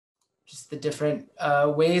just the different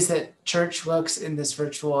ways that church looks in this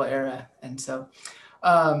virtual era. And so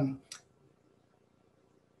I'm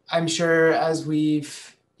sure as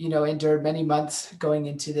we've, endured many months going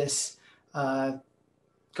into this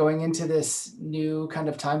new kind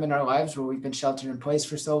of time in our lives where we've been sheltered in place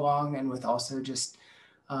for so long, and with also just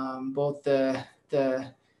both the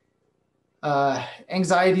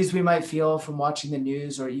anxieties we might feel from watching the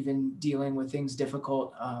news, or even dealing with things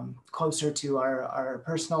difficult closer to our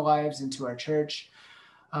personal lives and to our church.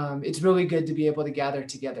 It's really good to be able to gather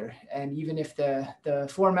together. And even if the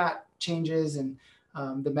format changes and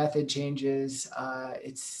the method changes,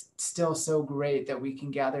 it's still so great that we can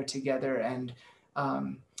gather together and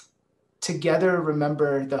together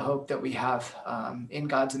remember the hope that we have in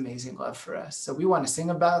God's amazing love for us. So we want to sing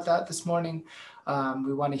about that this morning.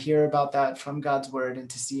 We want to hear about that from God's word and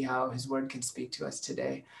to see how his word can speak to us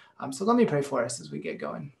today. So let me pray for us as we get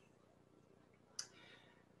going.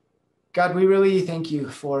 God, we really thank you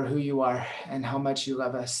for who you are and how much you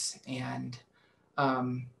love us. And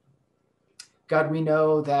God, we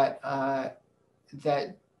know that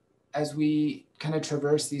that as we kind of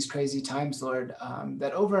traverse these crazy times, Lord,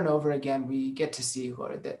 that over and over again, we get to see,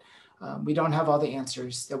 Lord, that we don't have all the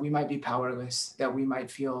answers, that we might be powerless, that we might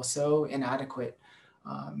feel so inadequate,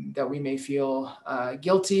 that we may feel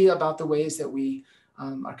guilty about the ways that we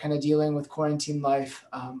are kind of dealing with quarantine life,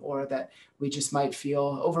 or that we just might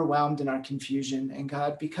feel overwhelmed in our confusion. And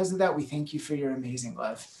God, because of that, we thank you for your amazing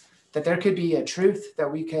love, that there could be a truth that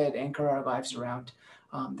we could anchor our lives around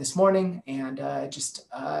this morning and just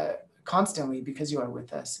constantly, because you are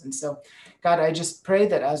with us. And so, God, I just pray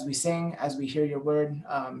that as we sing, as we hear your word,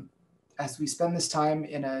 as we spend this time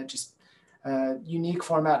in a just unique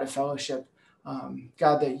format of fellowship,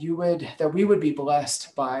 God, that we would be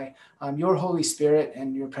blessed by your Holy Spirit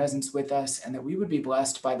and your presence with us, and that we would be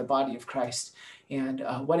blessed by the body of Christ and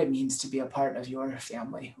what it means to be a part of your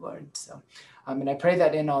family, Lord. So, and I pray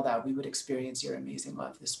that in all that we would experience your amazing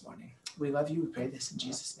love this morning. We love you. We pray this in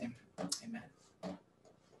Jesus' name. Amen.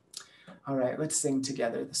 All right, let's sing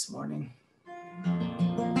together this morning.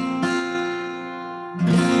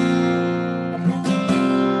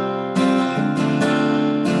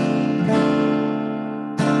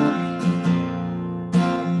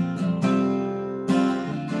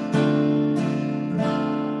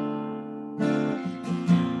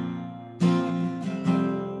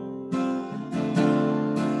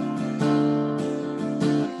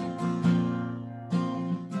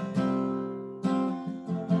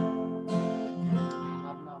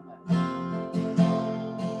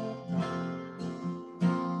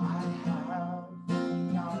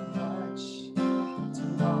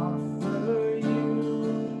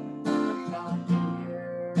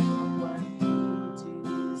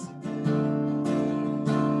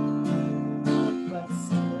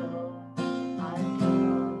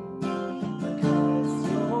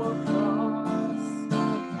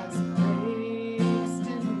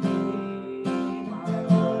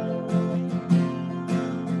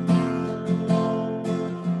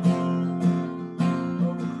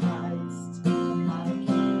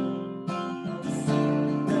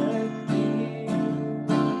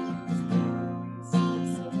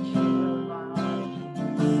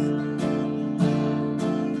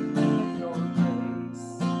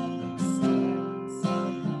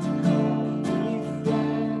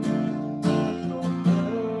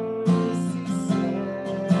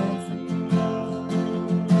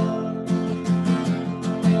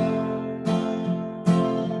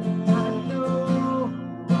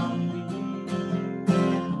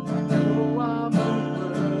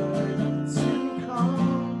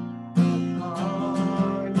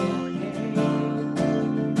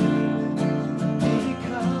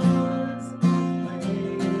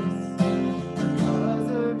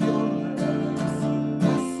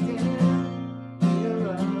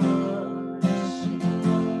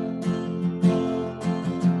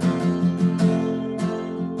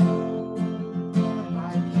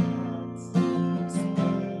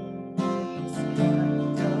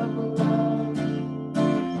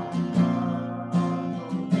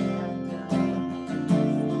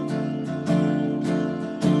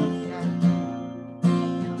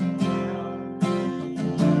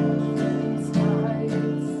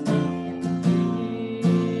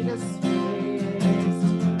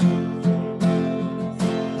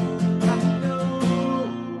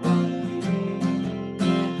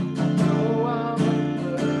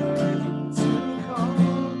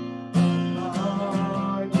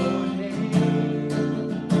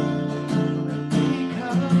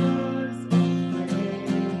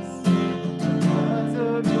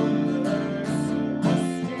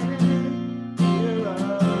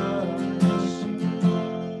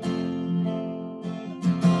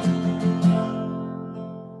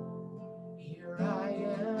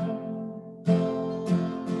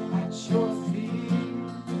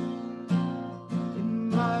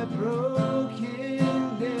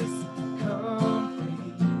 brokenness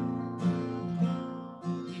complete.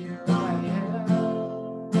 Here I am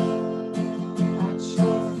at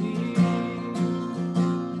your feet.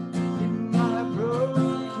 In my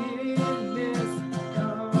brokenness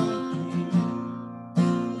complete.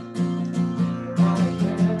 Here I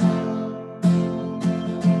am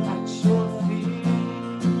at your feet.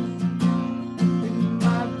 In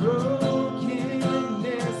my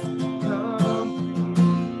brokenness complete.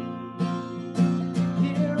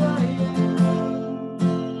 Here I am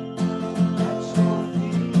at your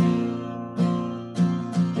feet.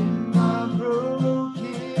 In my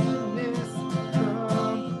brokenness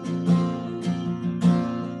complete.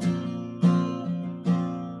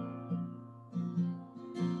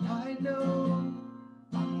 I know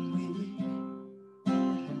I'm weak. I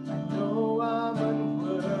know I'm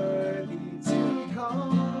unworthy to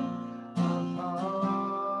call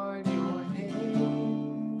upon your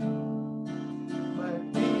name, but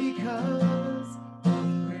because of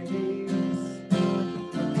grace,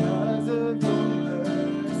 because of your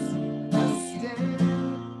mercy, I stand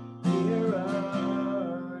here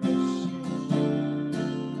unashamed.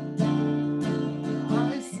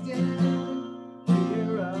 I stand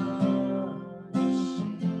here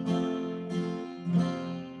unashamed.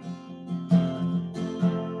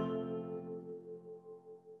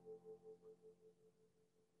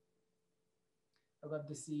 I love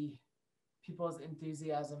to see people's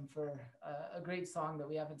enthusiasm for a great song that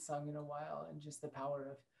we haven't sung in a while, and just the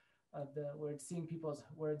power of the words, seeing people's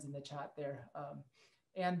words in the chat there.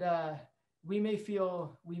 And we may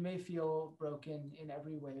feel broken in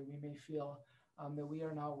every way. We may feel that we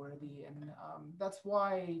are not worthy. And that's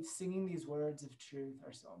why singing these words of truth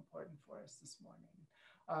are so important for us this morning.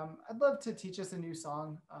 I'd love to teach us a new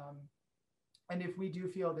song. And if we do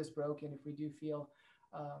feel this broken, if we do feel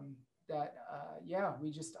that,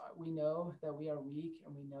 we know that we are weak,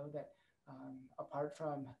 and we know that apart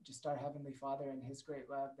from just our Heavenly Father and His great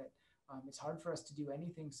love, that it's hard for us to do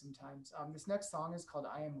anything sometimes. This next song is called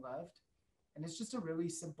I Am Loved, and it's just a really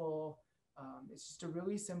simple,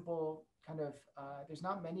 kind of, there's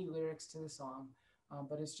not many lyrics to the song,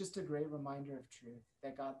 but it's just a great reminder of truth,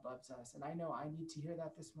 that God loves us. And I know I need to hear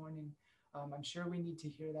that this morning. I'm sure we need to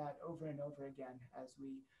hear that over and over again as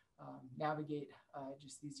we navigate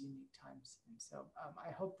just these unique times. And so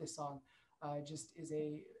I hope this song just is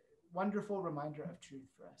a wonderful reminder of truth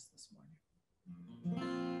for us this morning.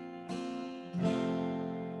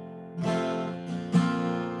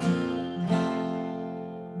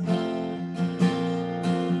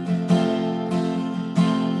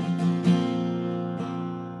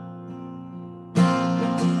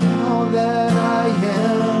 All that I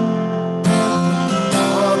am,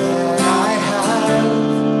 all that I have,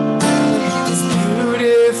 is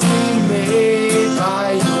beautifully made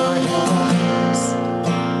by your hands.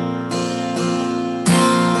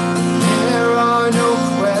 There are no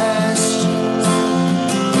questions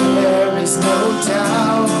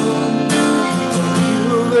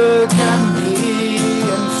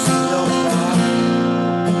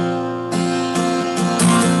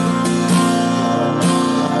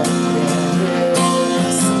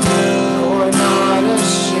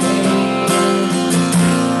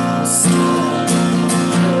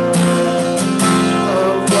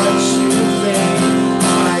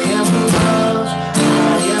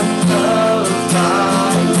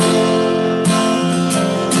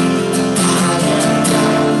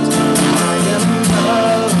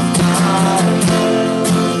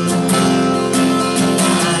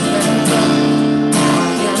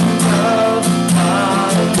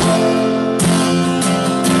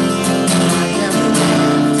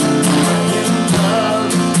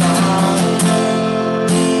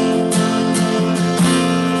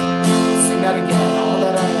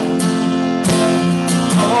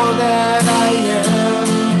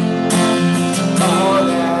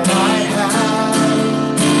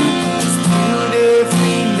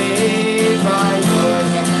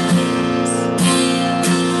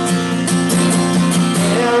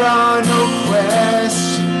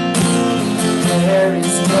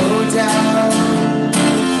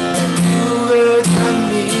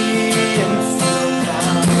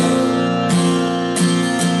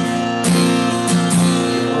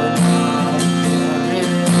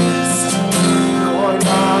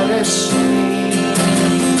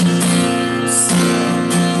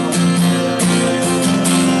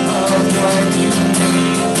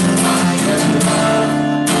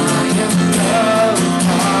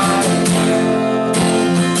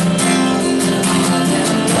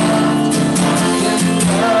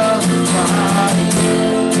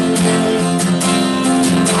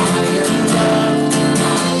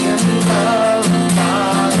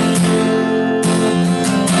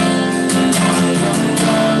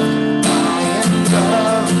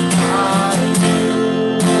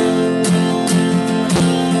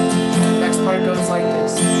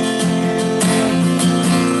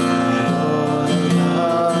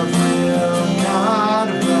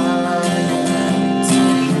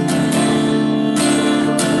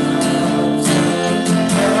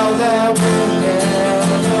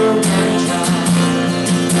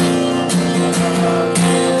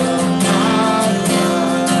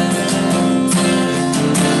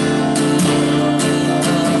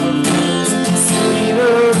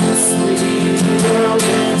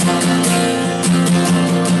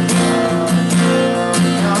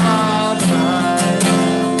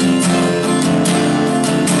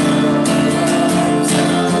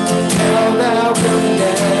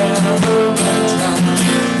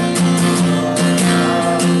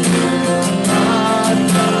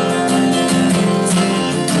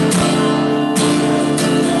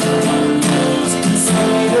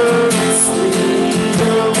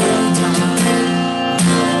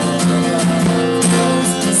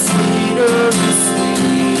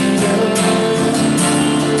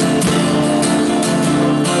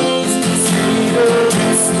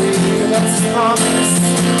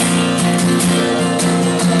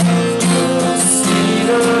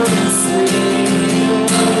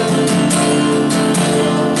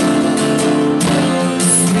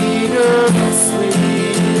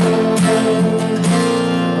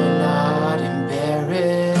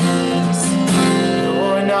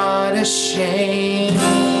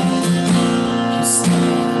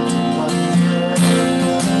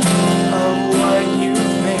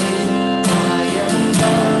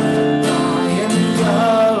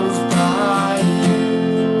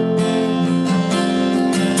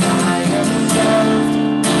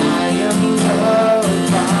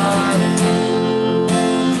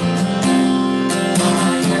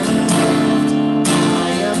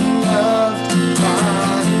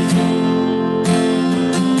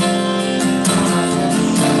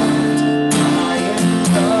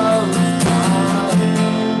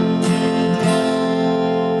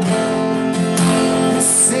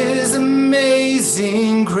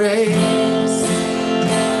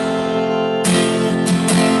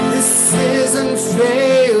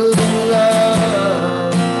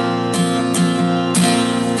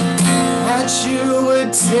you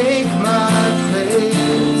would take my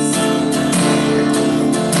place,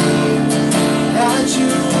 that you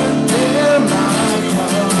would bear my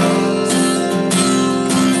cross.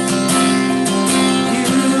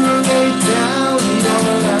 You laid down your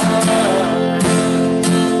life,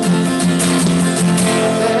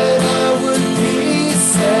 that I would be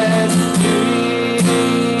set free.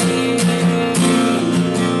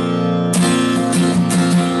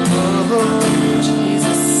 Oh,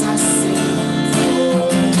 Jesus, I sing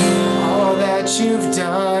for all that you've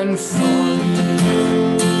done for me.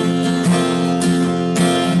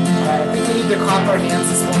 I think we need to clap our hands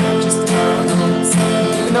this morning, just in our own homes.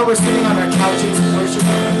 Even though we're sitting on our couches and worshiping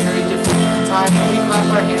at a very different time, when we clap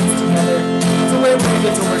our hands together, it's a way we're going to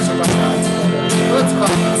get to worship our God together. So let's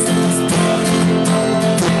clap these hands.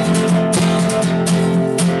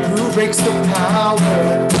 Who breaks the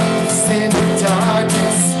power of sin and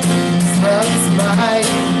darkness? His love is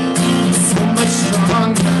mighty, so much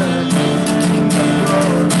stronger. King of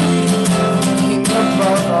glory, King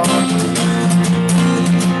above all.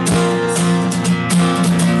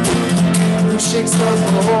 Shakes the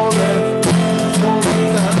whole earth, holy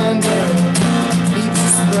thunder, leaves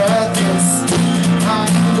us breathless, I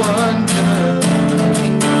wonder,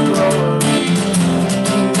 King of glory,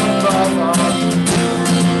 King above all.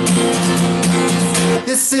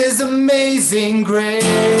 This is amazing grace,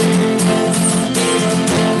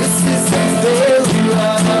 this is unfailing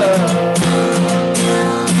love,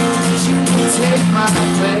 you can take my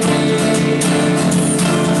place,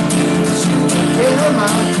 you can bear my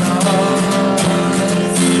cross.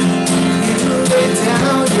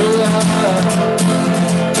 Down your love,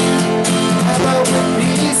 and I will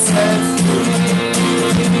be set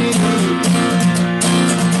free.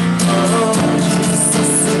 Oh, Jesus, I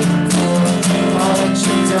sing for all that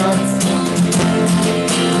you've done for me.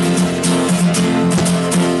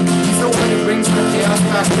 He's the one who brings the chaos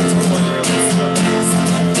back into order.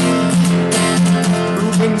 Who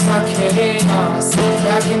brings our chaos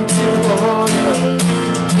back into order?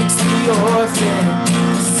 Makes the orphan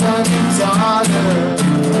son and daughter,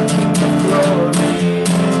 King of glory,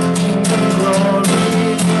 King of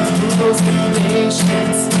glory, who rules the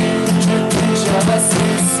nations, truth and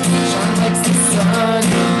justice, shine like the sun,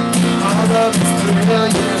 all of his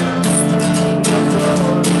brilliance, King of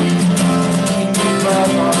glory, King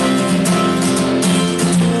above all.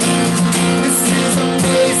 This is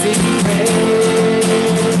amazing grace,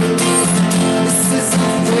 this is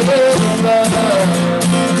unfailing love,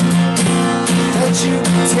 that you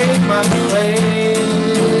would take my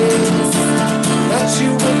place, that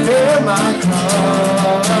you would bear my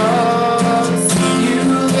cross, you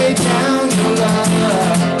lay down your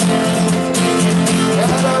life,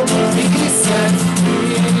 that I would be set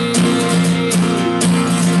free.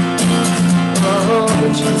 Oh,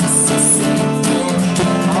 Jesus, I sing for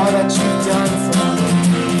all that you've done for me.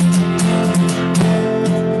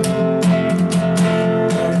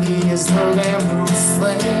 Worthy is the Lamb who was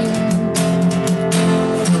slain,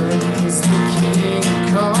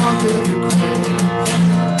 conquer the grave.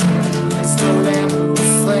 It's the Lamb who was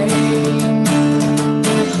slain.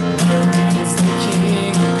 It's the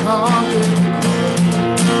King who conquered the grave.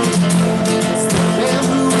 It's the Lamb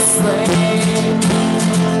who was slain.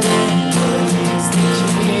 It's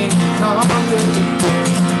the King who conquered the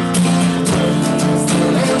grave. It's the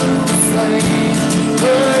Lamb who was slain.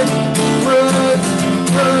 Worthy, worthy,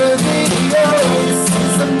 worthy, oh, this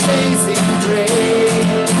is amazing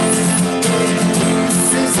grace.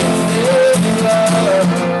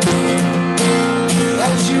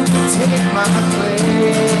 That you would take my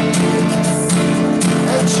place,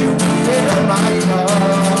 that you would bear my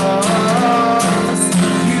cross,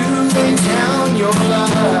 you lay down your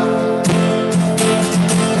life,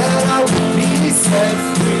 that I would be set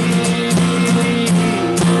free.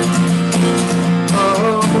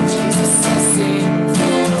 Oh, Jesus, I sing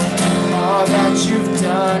for all that you've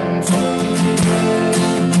done for me.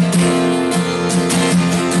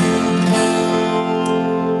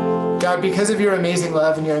 God, because of your amazing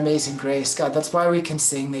love and your amazing grace, God, that's why we can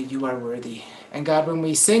sing that you are worthy. And God, when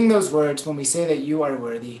we sing those words, when we say that you are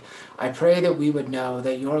worthy, I pray that we would know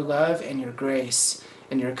that your love and your grace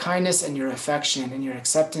and your kindness and your affection and your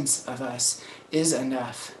acceptance of us is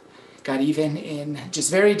enough. God, even in just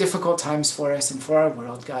very difficult times for us and for our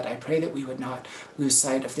world, God, I pray that we would not lose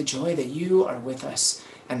sight of the joy that you are with us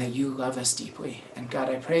and that you love us deeply. And God,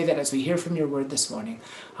 I pray that as we hear from your word this morning,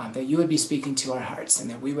 that you would be speaking to our hearts and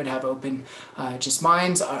that we would have open just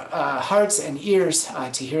minds, hearts, and ears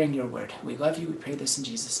to hearing your word. We love you. We pray this in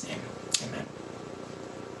Jesus' name. Amen.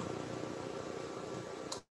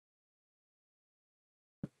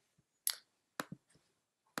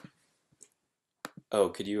 Oh,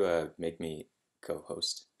 could you make me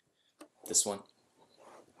co-host this one?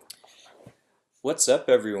 What's up,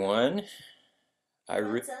 everyone? I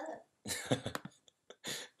re What's up?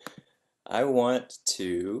 I want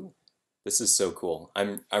to. This is so cool.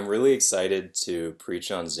 I'm really excited to preach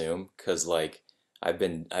on Zoom because like I've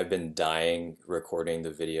been dying recording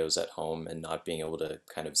the videos at home and not being able to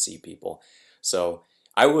kind of see people. So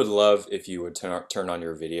I would love if you would turn on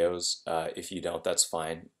your videos. If you don't, that's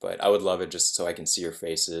fine. But I would love it just so I can see your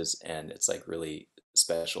faces, and it's like really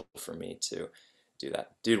special for me to do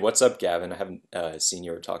that. Dude, what's up, Gavin? I haven't seen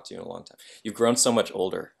you or talked to you in a long time. You've grown so much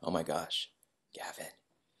older. Oh my gosh, Gavin.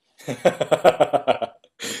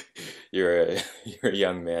 You're a you're a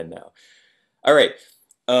young man now. All right.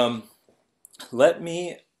 Um, Let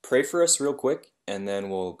me pray for us real quick, and then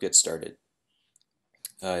we'll get started.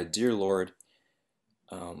 Dear Lord,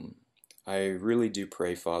 um, I really do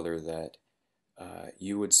pray, Father, that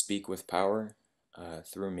you would speak with power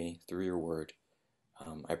through me, through your word.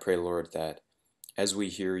 I pray, Lord, that as we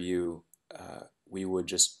hear you, we would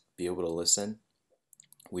just be able to listen.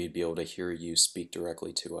 We'd be able to hear you speak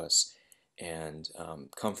directly to us and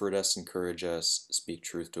comfort us, encourage us, speak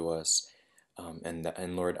truth to us.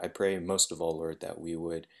 And Lord, I pray most of all, Lord, that we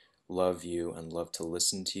would love you and love to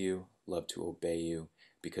listen to you, love to obey you,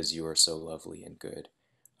 because you are so lovely and good.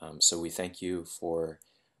 So we thank you for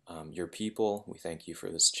your people. We thank you for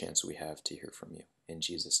this chance we have to hear from you. In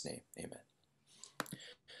Jesus' name, amen.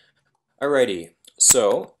 Alrighty,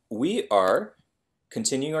 so we are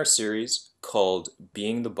continuing our series called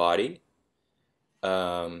Being the Body.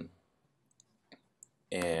 Um,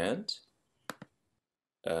 and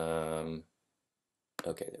um,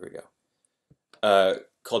 okay, there we go.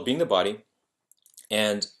 Called Being the Body.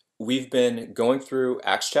 And we've been going through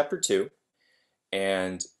Acts chapter 2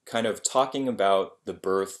 and kind of talking about the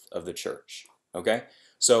birth of the church. Okay?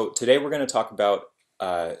 So today we're going to talk about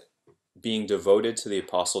uh, being devoted to the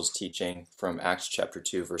apostles' teaching from Acts chapter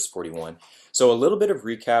 2, verse 41. So a little bit of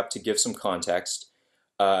recap to give some context.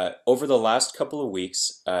 Over the last couple of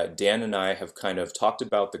weeks, Dan and I have kind of talked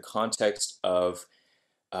about the context of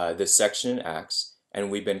this section in Acts,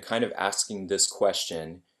 and we've been kind of asking this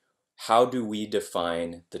question: how do we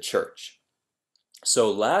define the church?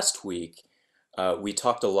 So last week, we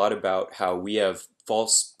talked a lot about how we have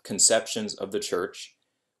false conceptions of the church.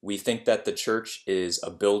 We think that the church is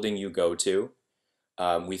a building you go to.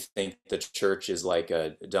 We think the church is like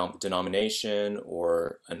a denomination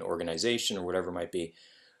or an organization or whatever it might be.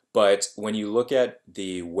 But when you look at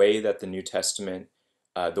the way that the New Testament,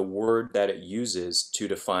 the word that it uses to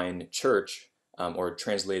define church, or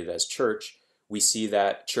translated as church, we see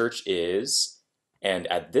that church is, and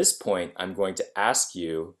at this point, I'm going to ask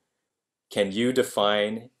you, can you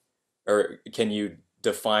define, or can you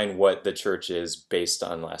define what the church is based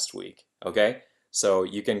on last week? Okay, so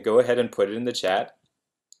you can go ahead and put it in the chat.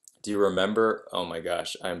 Do you remember? Oh my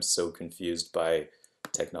gosh, I'm so confused by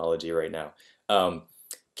technology right now. Um,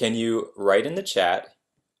 can you write in the chat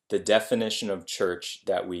the definition of church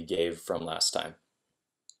that we gave from last time?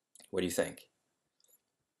 What do you think?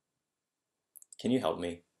 Can you help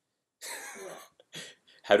me? Yeah.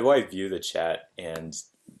 How do I view the chat? And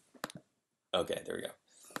okay, there we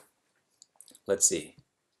go. Let's see.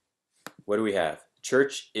 What do we have?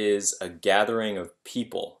 Church is a gathering of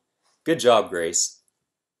people. Good job, Grace.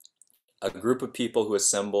 A group of people who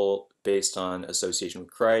assemble based on association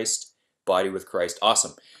with Christ, body with Christ.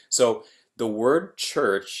 Awesome. So the word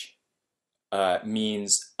church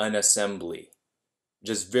means an assembly,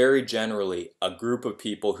 just very generally, a group of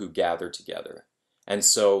people who gather together. And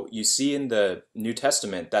so you see in the New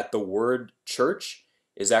Testament that the word church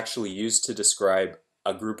is actually used to describe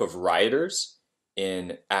a group of rioters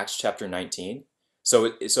in Acts chapter 19.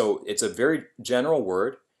 So it's a very general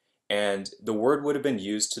word, and the word would have been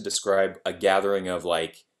used to describe a gathering of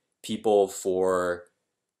like people for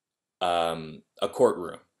a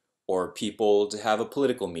courtroom, or people to have a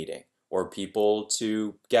political meeting, or people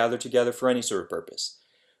to gather together for any sort of purpose.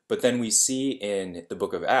 But then we see in the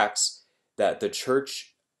book of Acts that the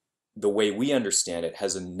church, the way we understand it,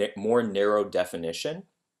 has a more narrow definition.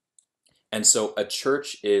 And so a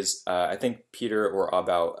church is, I think Peter or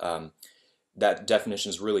about that definition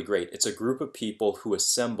is really great. It's a group of people who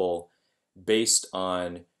assemble based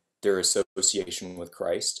on their association with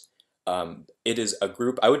Christ. It is a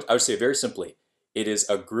group, I would say very simply, it is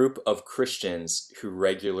a group of Christians who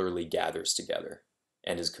regularly gathers together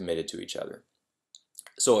and is committed to each other.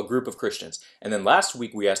 So a group of Christians. And then last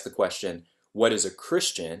week we asked the question, what is a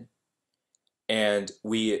Christian? And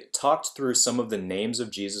we talked through some of the names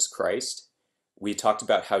of Jesus Christ. We talked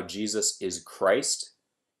about how Jesus is Christ,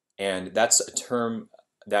 and that's a term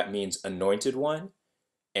that means anointed one.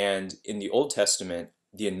 And in the Old Testament,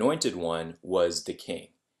 the anointed one was the king.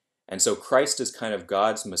 And so Christ is kind of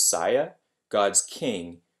God's Messiah, God's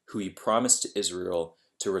king, who he promised to Israel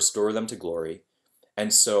to restore them to glory.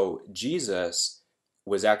 And so Jesus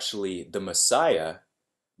was actually the Messiah,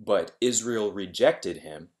 but Israel rejected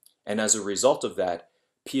him. And as a result of that,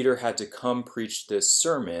 Peter had to come preach this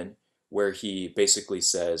sermon where he basically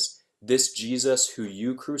says, this Jesus who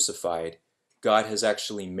you crucified, God has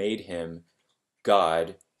actually made him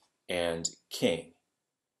God and king.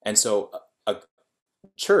 And so a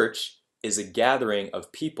church is a gathering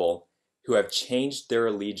of people who have changed their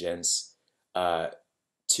allegiance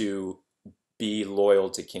to be loyal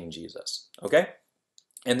to King Jesus. Okay?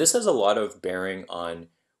 And this has a lot of bearing on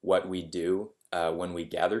what we do when we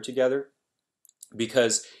gather together.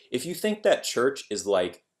 Because if you think that church is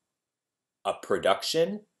like a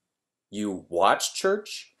production, you watch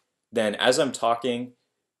church, then as I'm talking,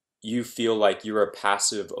 you feel like you're a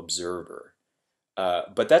passive observer.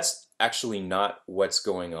 But that's actually not what's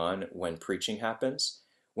going on when preaching happens.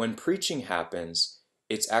 When preaching happens,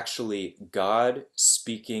 it's actually God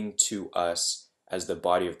speaking to us as the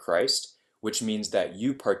body of Christ, which means that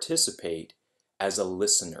you participate as a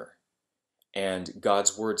listener. And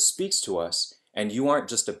God's word speaks to us, and you aren't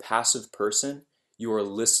just a passive person, you are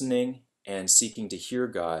listening and seeking to hear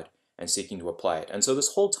God and seeking to apply it. And so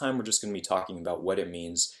this whole time we're just going to be talking about what it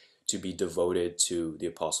means to be devoted to the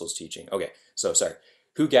apostles' teaching. Okay, so sorry.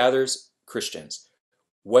 Who gathers? Christians.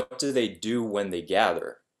 What do they do when they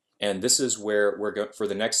gather? And this is where we're going, for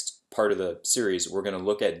the next part of the series, we're going to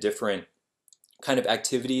look at different kind of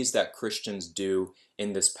activities that Christians do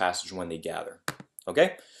in this passage when they gather.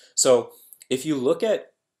 Okay? So if you look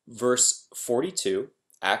at verse 42,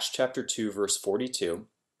 Acts chapter 2, verse 42,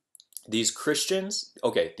 these Christians,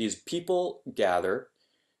 okay, these people gather,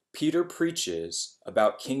 Peter preaches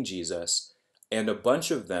about King Jesus, and a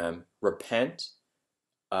bunch of them repent,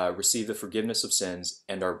 receive the forgiveness of sins,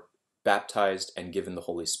 and are baptized and given the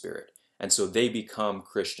Holy Spirit. And so they become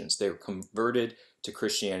Christians. They're converted to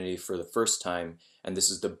Christianity for the first time, and this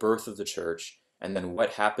is the birth of the church. And then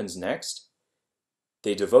what happens next?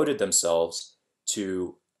 They devoted themselves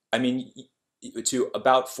to, to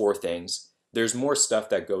about four things. There's more stuff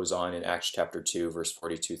that goes on in Acts chapter 2, verse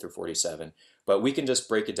 42 through 47, but we can just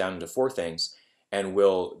break it down into four things, and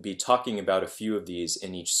we'll be talking about a few of these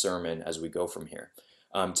in each sermon as we go from here.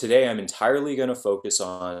 Today, I'm entirely going to focus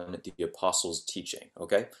on the apostles' teaching,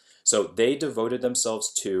 okay? So they devoted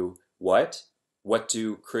themselves to what? What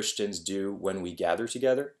do Christians do when we gather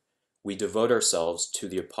together? We devote ourselves to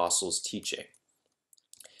the apostles' teaching.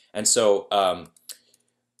 And so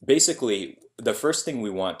basically, the first thing we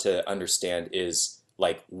want to understand is,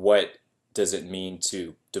 like, what does it mean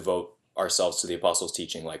to devote ourselves to the apostles'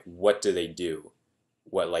 teaching? Like, what do they do?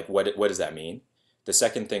 What does that mean? The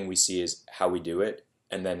second thing we see is how we do it.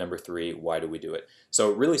 And then number three, why do we do it?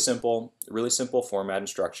 So really simple format and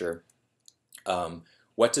structure.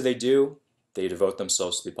 What do? They devote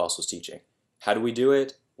themselves to the apostles' teaching. How do we do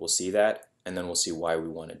it? We'll see that, and then we'll see why we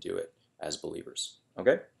want to do it as believers.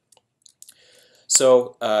 Okay?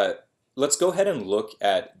 So let's go ahead and look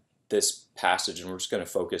at this passage, and we're just going to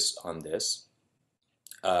focus on this.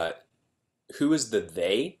 Who is the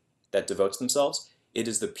they that devotes themselves? It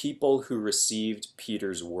is the people who received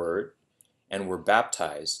Peter's word and were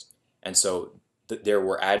baptized. And so there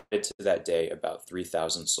were added to that day about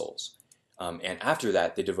 3,000 souls. And after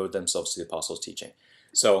that, they devote themselves to the apostles' teaching.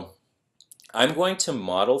 So I'm going to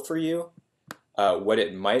model for you what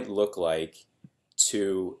it might look like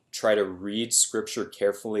to try to read scripture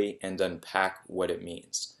carefully and unpack what it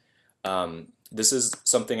means. This is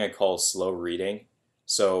something I call slow reading.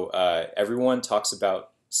 So everyone talks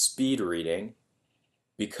about speed reading,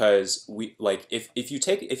 because if you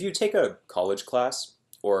take a college class,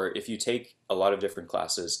 or if you take a lot of different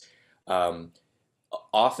classes,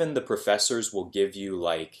 often the professors will give you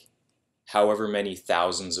like however many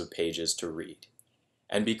thousands of pages to read.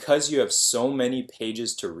 And because you have so many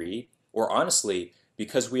pages to read, or honestly,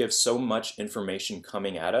 because we have so much information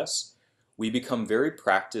coming at us, we become very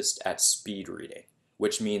practiced at speed reading,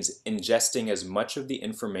 which means ingesting as much of the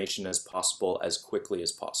information as possible as quickly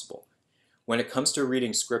as possible. When it comes to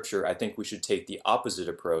reading scripture, I think we should take the opposite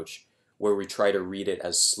approach, where we try to read it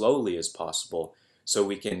as slowly as possible so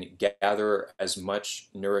we can gather as much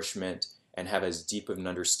nourishment and have as deep of an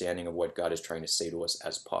understanding of what God is trying to say to us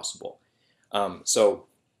as possible. When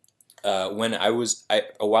a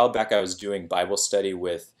while back, I was doing Bible study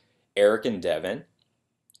with Eric and Devin,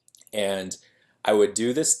 and I would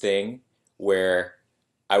do this thing where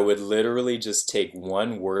I would literally just take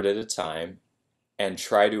one word at a time and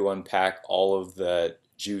try to unpack all of the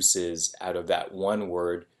juices out of that one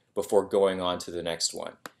word before going on to the next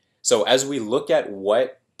one. So as we look at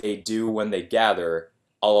what they do when they gather,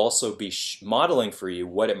 I'll also be modeling for you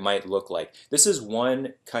what it might look like. This is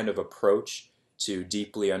one kind of approach to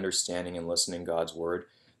deeply understanding and listening God's word.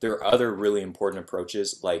 There are other really important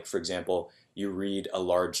approaches, like, for example, you read a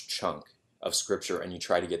large chunk of scripture and you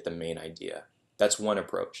try to get the main idea. That's one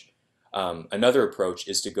approach. Another approach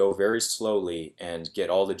is to go very slowly and get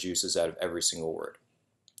all the juices out of every single word.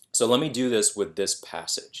 So let me do this with this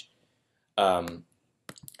passage.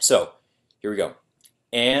 So here we go.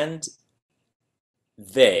 And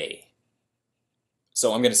they.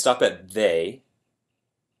 So I'm going to stop at they.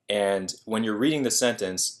 And when you're reading the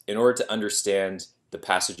sentence, in order to understand the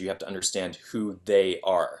passage, you have to understand who they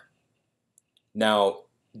are. Now,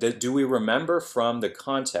 do we remember from the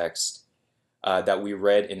context that we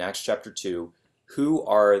read in Acts chapter 2, who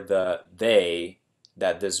are the they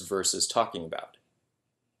that this verse is talking about?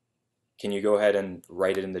 Can you go ahead and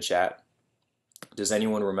write it in the chat? Does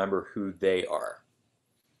anyone remember who they are?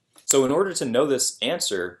 So in order to know this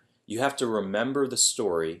answer, you have to remember the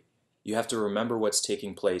story. You have to remember what's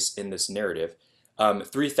taking place in this narrative.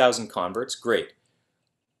 3,000 converts, great.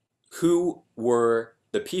 Who were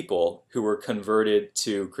the people who were converted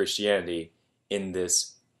to Christianity in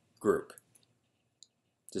this group?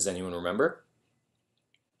 Does anyone remember?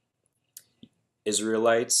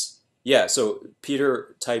 Israelites? Yeah, so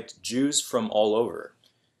Peter typed Jews from all over.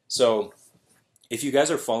 So if you guys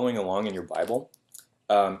are following along in your Bible,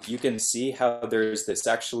 you can see how there's this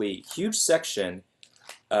actually huge section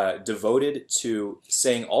devoted to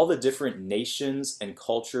saying all the different nations and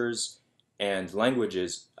cultures and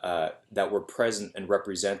languages that were present and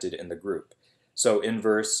represented in the group. So in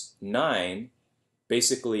verse 9,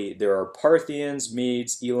 basically there are Parthians,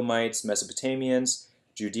 Medes, Elamites, Mesopotamians,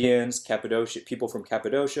 Judeans, Cappadocia, people from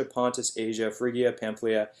Cappadocia, Pontus, Asia, Phrygia,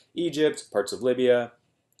 Pamphylia, Egypt, parts of Libya.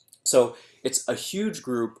 So it's a huge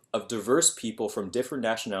group of diverse people from different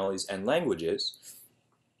nationalities and languages.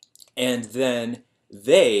 And then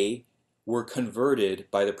they were converted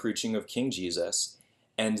by the preaching of King Jesus.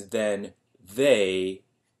 And then they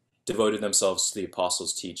devoted themselves to the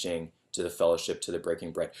apostles' teaching, to the fellowship, to the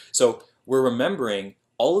breaking bread. So we're remembering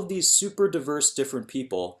all of these super diverse different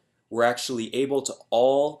people were actually able to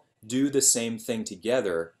all do the same thing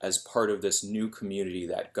together as part of this new community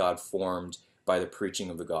that God formed by the preaching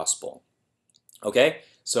of the gospel. Okay,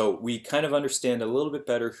 so we kind of understand a little bit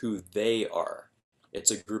better who they are.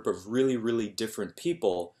 It's a group of really, really different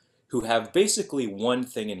people who have basically one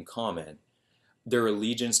thing in common: their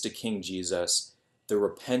allegiance to King Jesus, the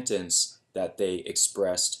repentance that they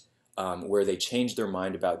expressed, where they changed their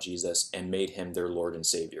mind about Jesus and made him their Lord and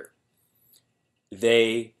Savior.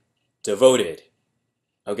 They devoted.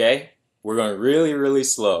 Okay? We're going really, really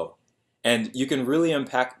slow. And you can really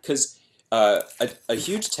unpack, because a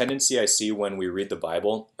huge tendency I see when we read the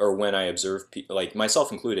Bible, or when I observe people, like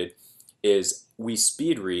myself included, is we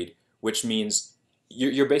speed read, which means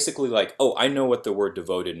you're basically like, oh, I know what the word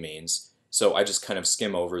devoted means, so I just kind of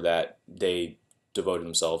skim over that they devoted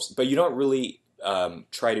themselves. But you don't really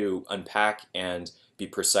try to unpack and be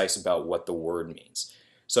precise about what the word means.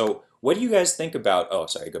 So what do you guys think about, oh,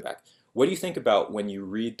 sorry, go back. What do you think about when you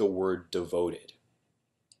read the word devoted?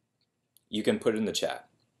 You can put it in the chat.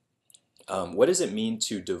 What does it mean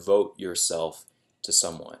to devote yourself to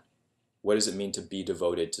someone? What does it mean to be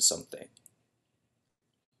devoted to something?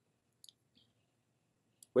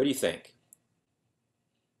 What do you think?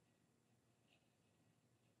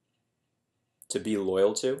 To be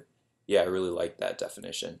loyal to? Yeah, I really like that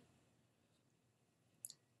definition.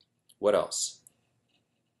 What else?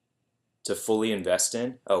 To fully invest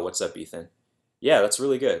in? Oh, what's up, Ethan? Yeah, that's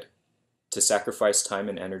really good. To sacrifice time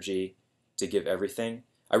and energy, to give everything.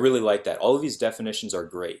 I really like that. All of these definitions are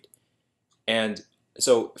great. And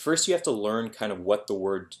so first you have to learn kind of what the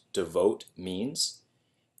word devote means.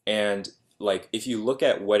 And like if you look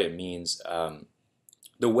at what it means,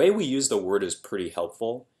 the way we use the word is pretty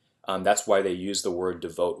helpful. That's why they use the word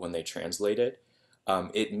devote when they translate it.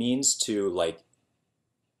 It means to like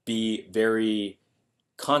be very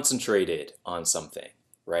concentrated on something,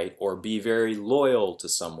 right? Or be very loyal to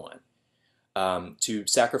someone. To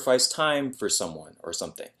sacrifice time for someone or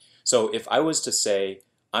something. So if I was to say,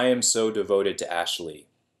 I am so devoted to Ashley,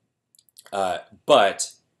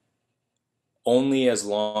 but only as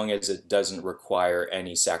long as it doesn't require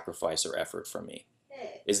any sacrifice or effort from me.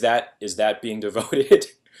 Is that being devoted?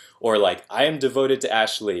 Or like, I am devoted to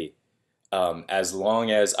Ashley as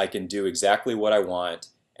long as I can do exactly what I want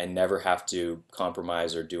and never have to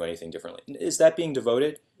compromise or do anything differently. Is that being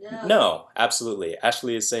devoted? No, absolutely.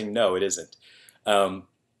 Ashley is saying no, it isn't.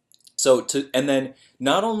 And then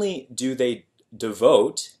not only do they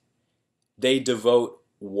devote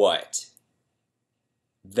what?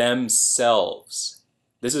 Themselves.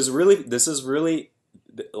 This is really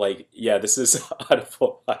like, yeah, this is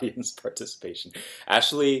audible audience participation.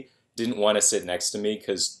 Ashley didn't want to sit next to me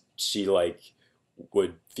because she like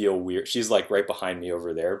would feel weird. She's like right behind me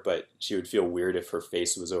over there, but she would feel weird if her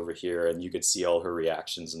face was over here and you could see all her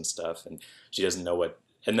reactions and stuff, and she doesn't know what.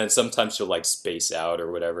 And then sometimes she'll like space out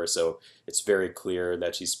or whatever, so it's very clear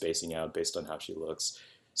that she's spacing out based on how she looks.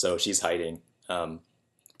 So she's hiding.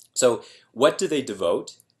 So what do they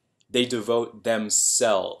devote? They devote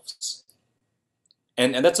themselves.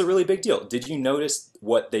 And that's a really big deal. Did you notice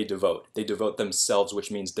what they devote? They devote themselves,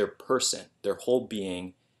 which means their person, their whole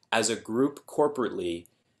being. As a group corporately,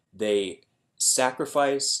 they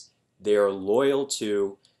sacrifice, they are loyal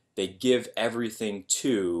to, they give everything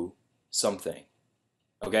to something.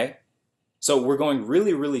 Okay? So we're going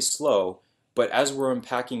really, really slow, but as we're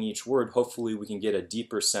unpacking each word, hopefully we can get a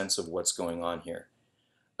deeper sense of what's going on here.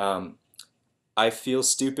 I feel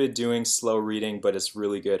stupid doing slow reading, but it's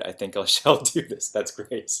really good. I think I shall do this. That's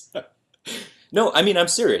great. No, I mean, I'm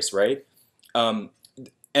serious, right? And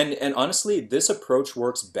honestly, this approach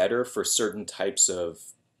works better for certain types of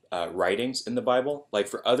writings in the Bible. Like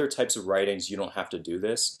for other types of writings, you don't have to do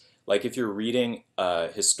this. Like if you're reading a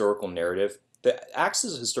historical narrative, the Acts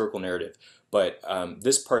is a historical narrative, but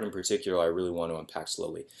this part in particular, I really want to unpack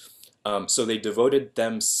slowly. So they devoted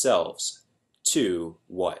themselves to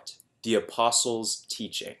what? The apostles'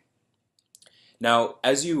 teaching. Now,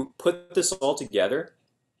 as you put this all together,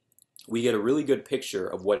 we get a really good picture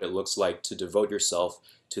of what it looks like to devote yourself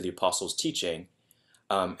to the apostles' teaching.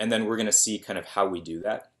 And then we're going to see kind of how we do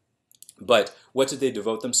that. But what do they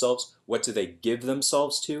devote themselves? What do they give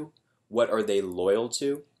themselves to? What are they loyal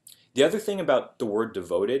to? The other thing about the word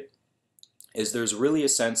devoted is there's really a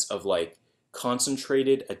sense of like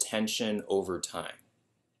concentrated attention over time.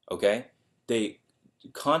 Okay? They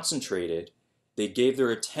concentrated, they gave their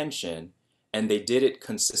attention, and they did it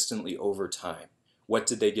consistently over time. What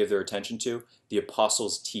did they give their attention to? The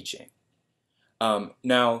apostles' teaching.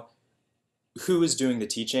 Now, who is doing the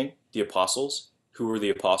teaching? The apostles. Who were the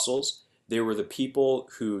apostles? They were the people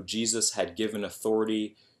who Jesus had given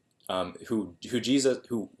authority, who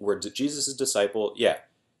were Jesus' disciple. Yeah,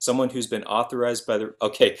 someone who's been authorized by the.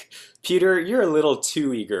 Okay, Peter, you're a little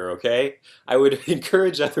too eager. Okay, I would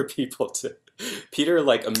encourage other people to. Peter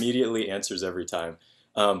like immediately answers every time.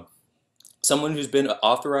 Someone who's been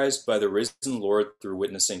authorized by the risen Lord through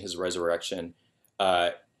witnessing his resurrection.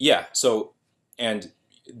 Yeah, so, and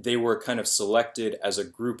they were kind of selected as a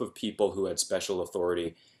group of people who had special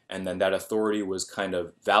authority, and then that authority was kind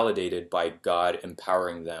of validated by God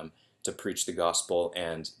empowering them to preach the gospel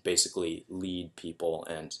and basically lead people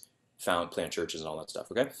and plant churches and all that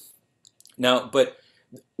stuff, okay? Now, but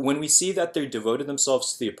when we see that they devoted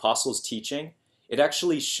themselves to the apostles' teaching, it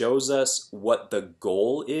actually shows us what the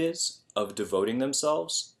goal is of devoting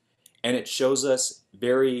themselves, and it shows us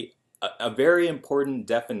a very important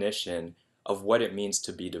definition of what it means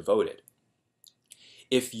to be devoted.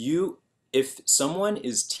 If someone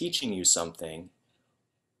is teaching you something,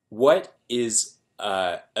 what is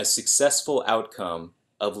a successful outcome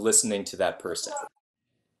of listening to that person?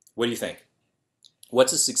 What do you think?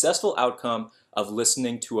 What's a successful outcome of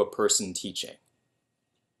listening to a person teaching?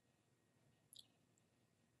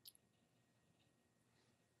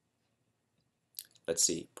 Let's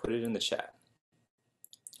see, put it in the chat.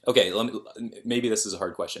 Okay, maybe this is a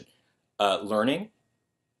hard question. Learning?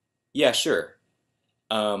 Yeah, sure.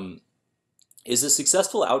 Is a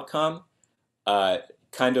successful outcome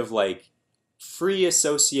kind of like free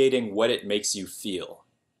associating what it makes you feel?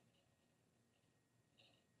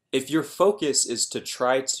 If your focus is to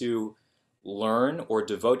try to learn or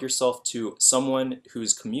devote yourself to someone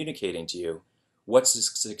who's communicating to you, what's a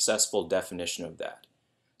successful definition of that?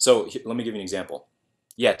 So let me give you an example.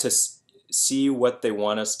 Yeah, to see what they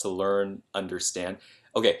want us to learn, understand.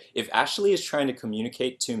 Okay, if Ashley is trying to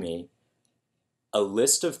communicate to me a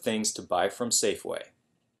list of things to buy from Safeway,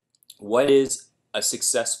 what is a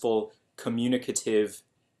successful communicative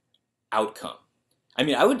outcome? I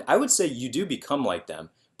mean, I would say you do become like them,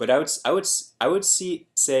 but I would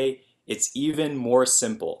say it's even more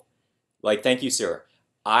simple. Like, thank you, Sarah.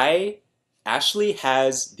 Ashley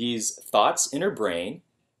has these thoughts in her brain,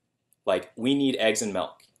 like we need eggs and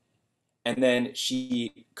milk. And then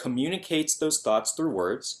she communicates those thoughts through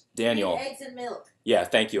words. Daniel. We need eggs and milk. Yeah,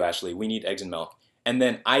 thank you, Ashley. We need eggs and milk. And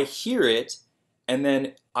then I hear it, and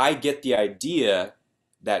then I get the idea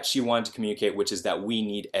that she wanted to communicate, which is that we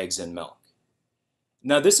need eggs and milk.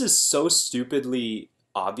 Now, this is so stupidly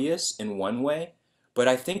obvious in one way, But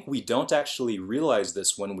I think we don't actually realize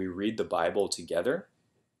this when we read the Bible together.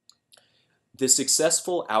 The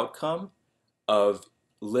successful outcome of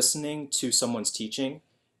listening to someone's teaching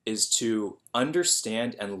is to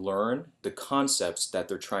understand and learn the concepts that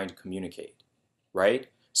they're trying to communicate, right?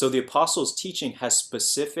 So the apostles' teaching has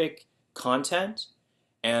specific content,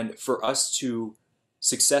 and for us to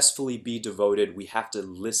successfully be devoted, we have to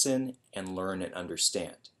listen and learn and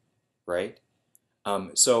understand, right?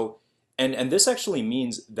 So, and this actually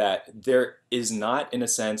means that there is not, in a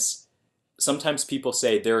sense, sometimes people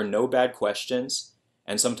say there are no bad questions,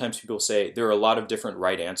 and sometimes people say there are a lot of different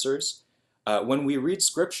right answers. When we read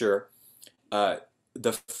scripture, uh,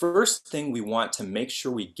 the first thing we want to make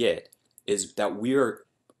sure we get is that we are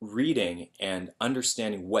reading and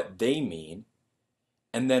understanding what they mean.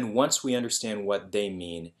 And then once we understand what they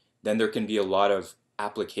mean, then there can be a lot of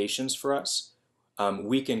applications for us.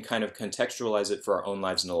 We can kind of contextualize it for our own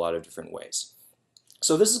lives in a lot of different ways.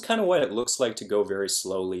 So this is kind of what it looks like to go very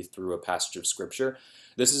slowly through a passage of scripture.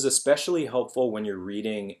 This is especially helpful when you're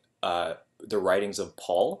reading the writings of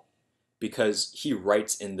Paul, because he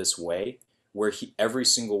writes in this way where every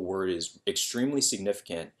single word is extremely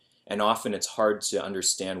significant, and often it's hard to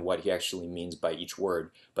understand what he actually means by each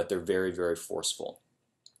word, but they're very, very forceful.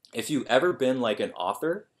 If you've ever been like an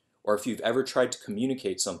author, or if you've ever tried to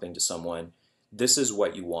communicate something to someone, this is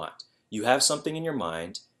what you want. You have something in your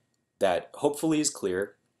mind that hopefully is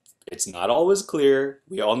clear. It's not always clear.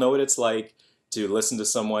 We all know what it's like to listen to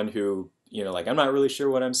someone who, like, I'm not really sure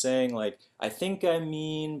what I'm saying. Like, I think I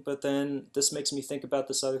mean, but then this makes me think about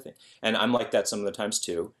this other thing. And I'm like that some of the times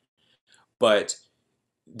too. But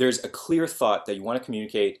there's a clear thought that you want to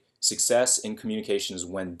communicate. Success in communication is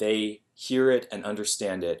when they hear it and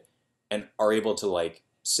understand it and are able to like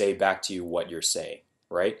say back to you what you're saying,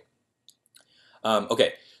 right?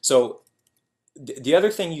 Okay, so the other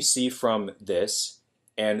thing you see from this,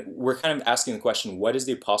 and we're kind of asking the question, what is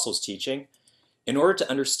the apostles' teaching? In order to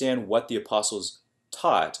understand what the apostles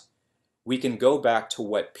taught, we can go back to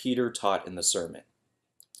what Peter taught in the sermon.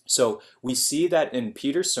 So we see that in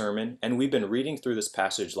Peter's sermon, and we've been reading through this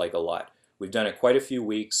passage like a lot. We've done it quite a few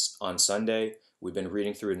weeks on Sunday. We've been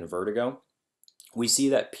reading through it in Vertigo. We see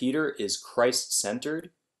that Peter is Christ-centered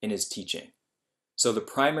in his teaching. So the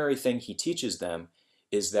primary thing he teaches them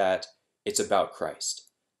is that it's about Christ.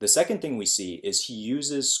 The second thing we see is he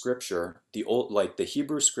uses scripture, the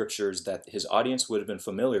Hebrew scriptures that his audience would have been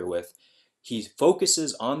familiar with. He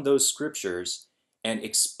focuses on those scriptures and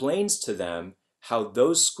explains to them how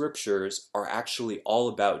those scriptures are actually all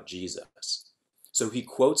about Jesus. So he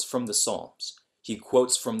quotes from the Psalms, he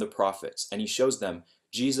quotes from the prophets, and he shows them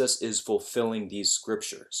Jesus is fulfilling these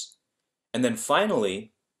scriptures. And then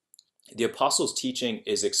finally, the apostles' teaching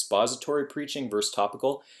is expository preaching versus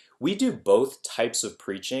topical. We do both types of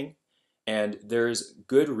preaching, and there's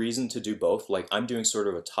good reason to do both. Like, I'm doing sort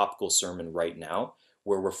of a topical sermon right now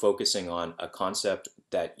where we're focusing on a concept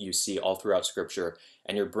that you see all throughout scripture,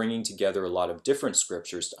 and you're bringing together a lot of different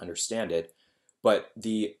scriptures to understand it. But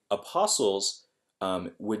the apostles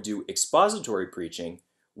would do expository preaching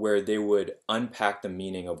where they would unpack the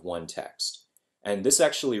meaning of one text. And this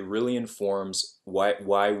actually really informs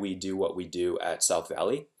why we do what we do at South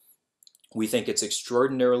Valley. We think it's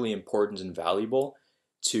extraordinarily important and valuable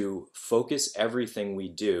to focus everything we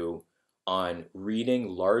do on reading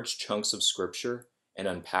large chunks of scripture and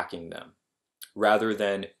unpacking them, rather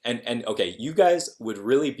than, and okay, you guys would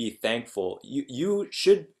really be thankful. You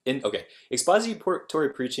should, okay, expository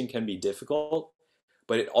preaching can be difficult,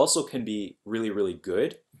 but it also can be really, really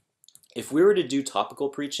good. If we were to do topical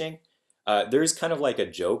preaching, there's kind of like a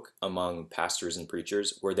joke among pastors and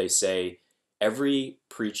preachers where they say every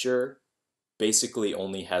preacher basically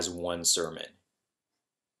only has one sermon.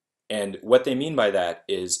 And what they mean by that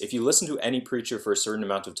is if you listen to any preacher for a certain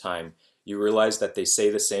amount of time, you realize that they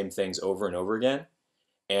say the same things over and over again,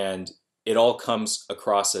 and it all comes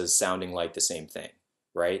across as sounding like the same thing,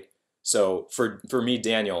 right? So for me,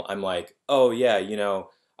 Daniel, I'm like, oh yeah,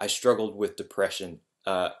 I struggled with depression.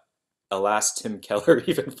 Alas, Tim Keller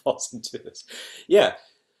even falls into this. Yeah,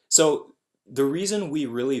 so the reason we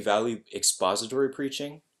really value expository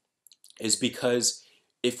preaching is because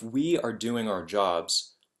if we are doing our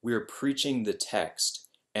jobs, we are preaching the text,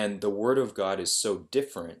 and the Word of God is so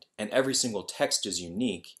different, and every single text is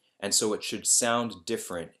unique, and so it should sound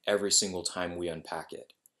different every single time we unpack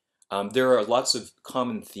it. There are lots of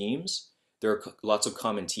common themes, there are lots of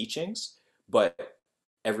common teachings, but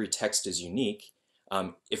every text is unique.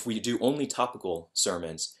 If we do only topical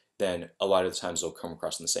sermons, then a lot of the times they'll come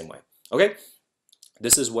across in the same way. Okay,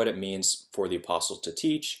 this is what it means for the apostles to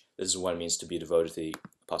teach. This is what it means to be devoted to the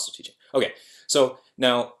apostle teaching. Okay, so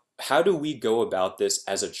now how do we go about this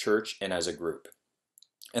as a church and as a group?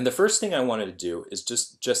 And the first thing I wanted to do is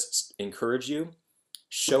just encourage you,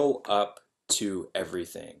 show up to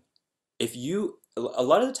everything. If you, a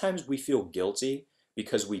lot of the times we feel guilty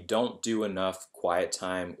because we don't do enough quiet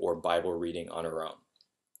time or Bible reading on our own.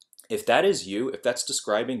 If that is you, if that's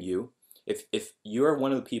describing you, if you are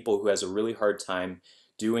one of the people who has a really hard time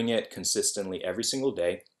doing it consistently every single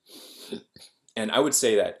day, and I would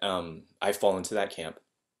say that I fall into that camp,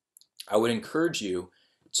 I would encourage you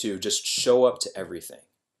to just show up to everything.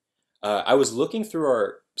 I was looking through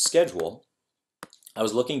our schedule. I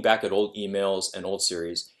was looking back at old emails and old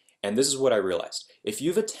series, and this is what I realized. If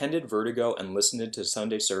you've attended Vertigo and listened to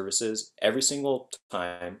Sunday services every single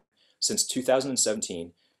time since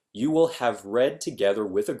 2017, you will have read together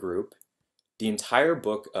with a group the entire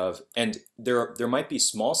book of, and there might be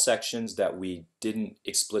small sections that we didn't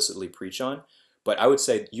explicitly preach on, but I would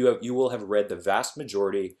say you will have read the vast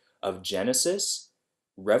majority of Genesis,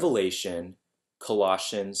 Revelation,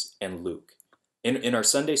 Colossians, and Luke. In our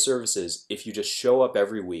Sunday services, if you just show up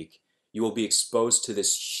every week, you will be exposed to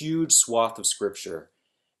this huge swath of scripture,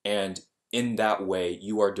 and in that way,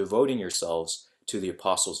 you are devoting yourselves to the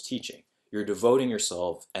apostles' teaching. You're devoting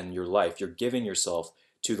yourself and your life, you're giving yourself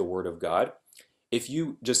to the Word of God. If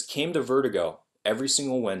you just came to Vertigo every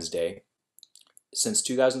single Wednesday since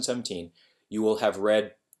 2017, you will have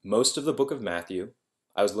read most of the book of Matthew.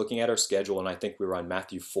 I was looking at our schedule, and I think we were on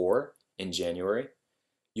Matthew 4 in January.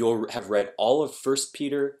 You'll have read all of 1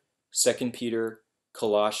 Peter, 2 Peter,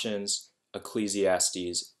 Colossians,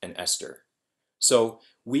 Ecclesiastes, and Esther. So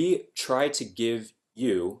we try to give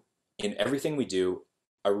you, in everything we do,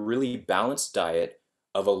 a really balanced diet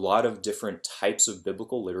of a lot of different types of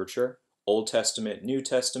biblical literature: Old Testament, New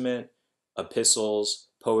Testament, epistles,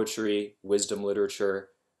 poetry, wisdom literature,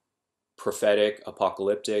 prophetic,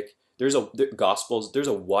 apocalyptic. There's Gospels. There's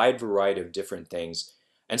a wide variety of different things.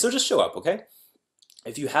 And so just show up, okay?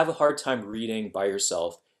 If you have a hard time reading by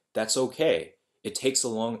yourself, that's okay. It takes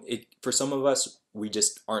for some of us, we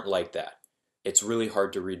just aren't like that. It's really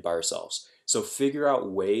hard to read by ourselves. So figure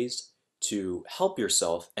out ways to help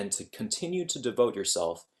yourself and to continue to devote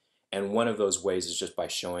yourself. And one of those ways is just by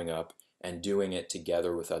showing up and doing it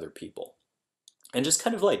together with other people. And just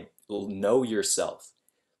kind of like know yourself.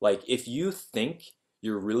 Like if you think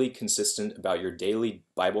you're really consistent about your daily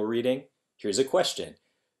Bible reading, here's a question.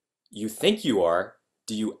 You think you are,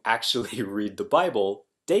 do you actually read the Bible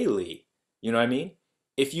daily? You know what I mean?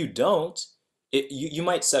 If you don't, you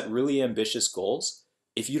might set really ambitious goals.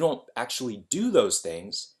 If you don't actually do those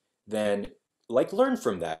things, then like learn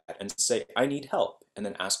from that and say, I need help, and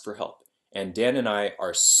then ask for help. And Dan and I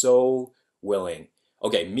are so willing.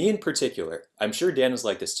 Okay, me in particular, I'm sure Dan is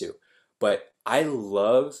like this too, but I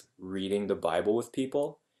love reading the Bible with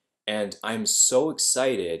people, and I'm so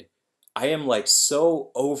excited. I am like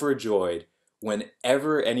so overjoyed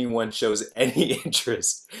whenever anyone shows any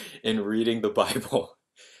interest in reading the Bible.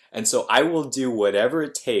 And so I will do whatever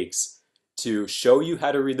it takes to show you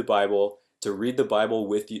how to read the Bible, to read the Bible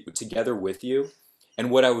with you, together with you.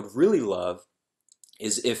 And what I would really love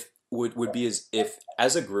is would be if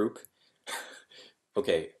as a group,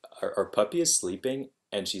 okay, our puppy is sleeping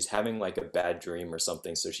and she's having like a bad dream or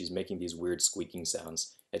something, so she's making these weird squeaking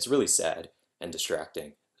sounds. It's really sad and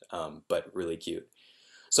distracting, but really cute.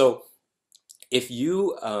 So if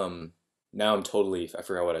you, now I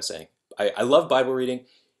forgot what I was saying. I love Bible reading.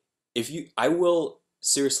 I will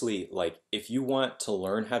seriously, like, if you want to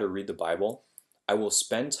learn how to read the Bible, I will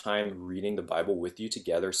spend time reading the Bible with you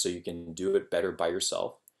together so you can do it better by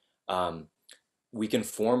yourself. We can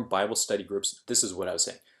form Bible study groups. This is what I was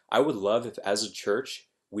saying. I would love if, as a church,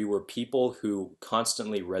 we were people who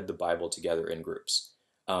constantly read the Bible together in groups.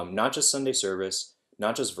 Not just Sunday service,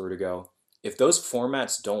 not just Vertigo. If those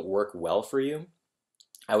formats don't work well for you,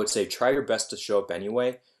 I would say try your best to show up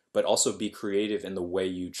anyway, but also be creative in the way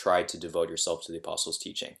you try to devote yourself to the apostles'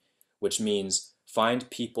 teaching, which means find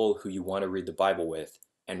people who you want to read the Bible with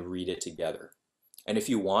and read it together. And if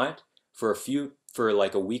you want, for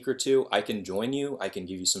like a week or two, I can join you. I can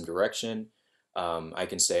give you some direction. I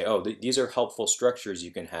can say, oh, these are helpful structures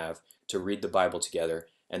you can have to read the Bible together.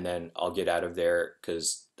 And then I'll get out of there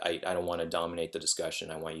because I don't want to dominate the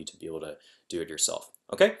discussion. I want you to be able to do it yourself.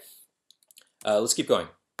 Okay? Let's keep going.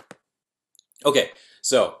 Okay,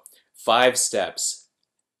 so 5 steps.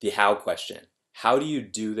 The how question. How do you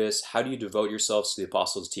do this? How do you devote yourselves to the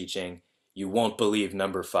apostles' teaching? You won't believe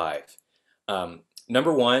number 5.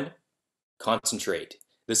 Number 1, concentrate.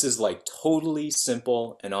 This is like totally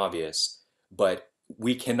simple and obvious, but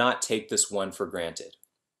we cannot take this one for granted.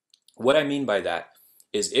 What I mean by that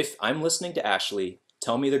is if I'm listening to Ashley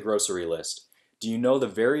tell me the grocery list, do you know the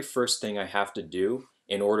very first thing I have to do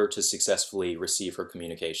in order to successfully receive her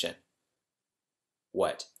communication?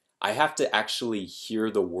 What? I have to actually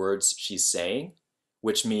hear the words she's saying,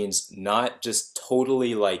 which means not just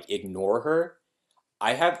totally like ignore her.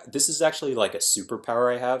 This is actually like a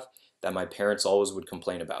superpower I have that my parents always would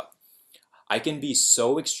complain about. I can be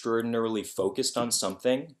so extraordinarily focused on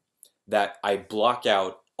something that I block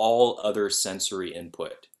out all other sensory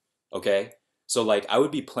input. Okay? So like I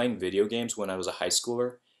would be playing video games when I was a high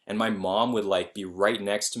schooler and my mom would like be right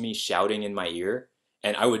next to me shouting in my ear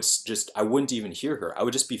and I wouldn't even hear her. I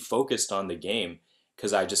would just be focused on the game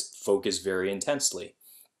because I just focus very intensely.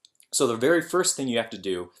 So the very first thing you have to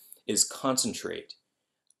do is concentrate.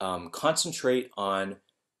 Concentrate on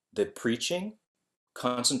the preaching,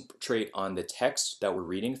 concentrate on the text that we're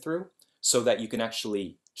reading through so that you can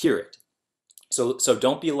actually hear it. So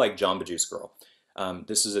don't be like Jamba Juice Girl.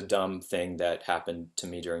 This is a dumb thing that happened to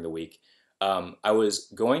me during the week. I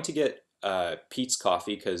was going to get Pete's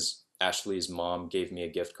Coffee because Ashley's mom gave me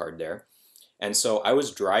a gift card there. And so I was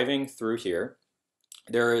driving through here.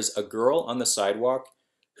 There is a girl on the sidewalk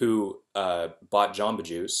who bought Jamba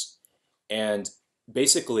Juice. And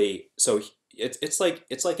basically, so it's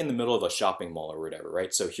like in the middle of a shopping mall or whatever,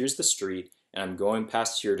 right? So here's the street, and I'm going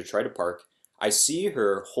past here to try to park. I see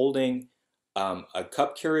her holding a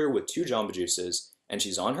cup carrier with two Jamba Juices, and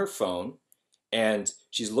she's on her phone, and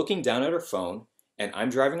she's looking down at her phone, and I'm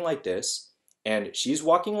driving like this, and she's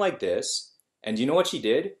walking like this, and you know what she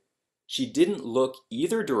did? She didn't look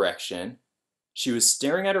either direction. She was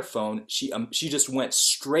staring at her phone. She just went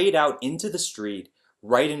straight out into the street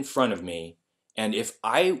right in front of me. And if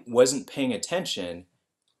I wasn't paying attention,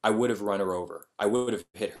 I would have run her over. I would have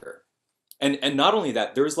hit her. And not only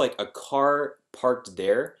that, there was like a car parked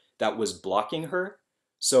there that was blocking her.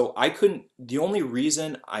 So I couldn't, the only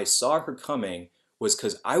reason I saw her coming was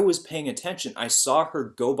because I was paying attention. I saw her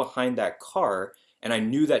go behind that car and I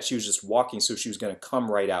knew that she was just walking, so she was going to come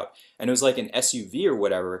right out. And it was like an SUV or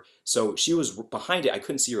whatever. So she was behind it. I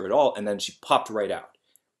couldn't see her at all. And then she popped right out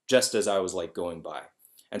just as I was like going by.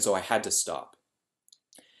 And so I had to stop.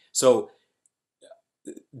 So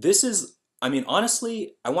this is, I mean,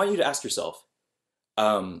 honestly, I want you to ask yourself,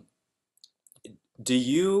 um, are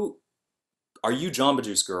you Jamba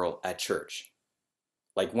Juice Girl at church?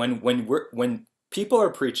 Like when people are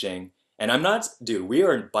preaching, and I'm not, dude, we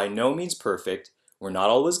are by no means perfect. We're not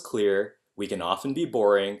always clear. We can often be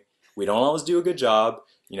boring. We don't always do a good job.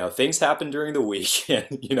 You know, things happen during the week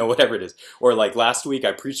and, you know, whatever it is. Or like last week,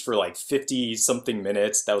 I preached for like 50 something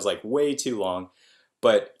minutes. That was like way too long.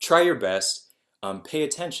 But try your best. Pay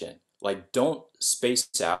attention. Like, don't space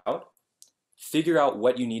out. Figure out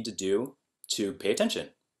what you need to do to pay attention.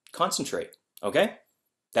 Concentrate. Okay?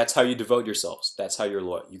 That's how you devote yourselves. That's how you're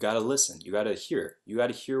loyal. You got to listen. You got to hear. You got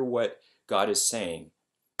to hear what God is saying.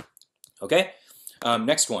 Okay?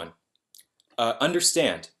 Next one.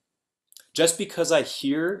 Understand. Just because I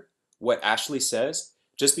hear what Ashley says,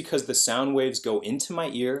 just because the sound waves go into my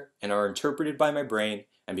ear and are interpreted by my brain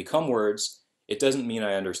and become words, it doesn't mean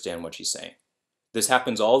I understand what she's saying. This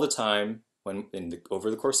happens all the time over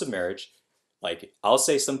the course of marriage. Like, I'll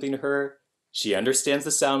say something to her, she understands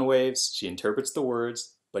the sound waves, she interprets the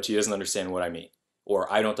words, but she doesn't understand what I mean,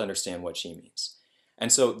 or I don't understand what she means. And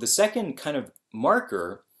so the second kind of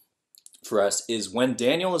marker for us is when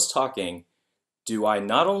Daniel is talking, do I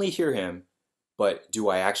not only hear him, but do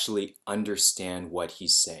I actually understand what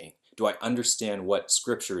he's saying? Do I understand what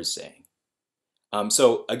Scripture is saying?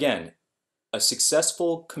 So again, a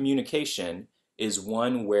successful communication is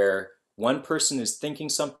one where one person is thinking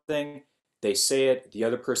something, they say it, the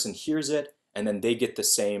other person hears it, and then they get the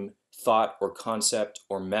same thought or concept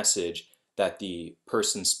or message that the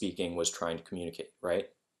person speaking was trying to communicate, right?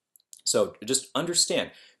 So just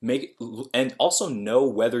understand, and also know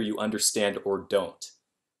whether you understand or don't.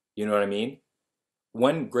 You know what I mean?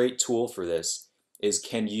 One great tool for this is,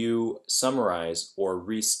 can you summarize or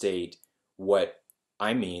restate what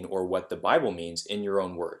I mean or what the Bible means in your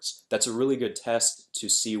own words? That's a really good test to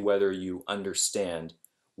see whether you understand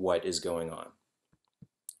what is going on.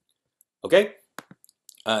 Okay?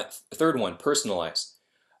 Third one, personalize.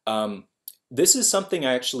 This is something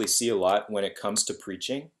I actually see a lot when it comes to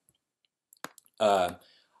preaching.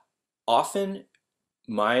 Often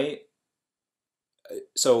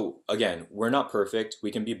so again, we're not perfect.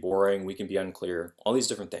 We can be boring, we can be unclear, all these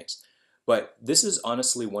different things. But this is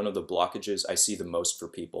honestly one of the blockages I see the most for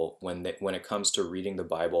people when it comes to reading the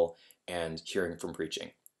Bible and hearing from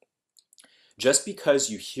preaching. Just because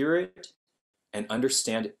you hear it and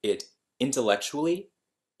understand it intellectually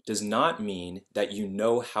does not mean that you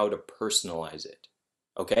know how to personalize it.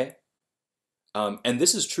 Okay? And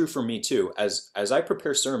this is true for me too. As I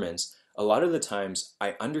prepare sermons, a lot of the times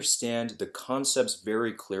I understand the concepts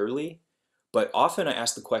very clearly, but often I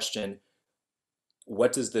ask the question,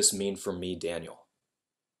 what does this mean for me, Daniel?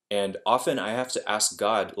 And often I have to ask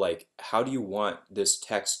God, like, how do you want this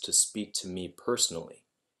text to speak to me personally?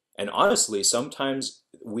 And honestly, sometimes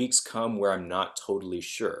weeks come where I'm not totally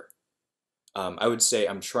sure. I would say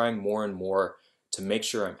I'm trying more and more to make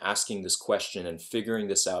sure I'm asking this question and figuring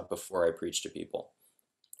this out before I preach to people.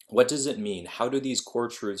 What does it mean? How do these core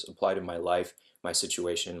truths apply to my life, my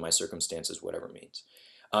situation, my circumstances, whatever it means?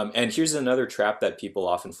 And here's another trap that people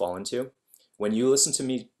often fall into. When you listen to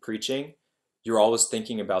me preaching, you're always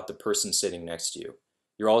thinking about the person sitting next to you.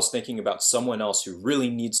 You're always thinking about someone else who really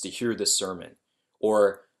needs to hear this sermon.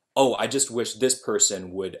 Or, oh, I just wish this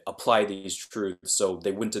person would apply these truths so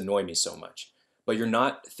they wouldn't annoy me so much. But you're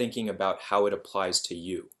not thinking about how it applies to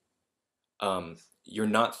you. You're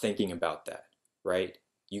not thinking about that, right?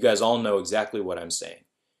 You guys all know exactly what I'm saying.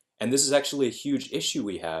 And this is actually a huge issue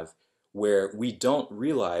we have where we don't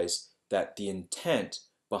realize that the intent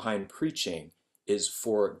behind preaching is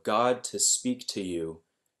for God to speak to you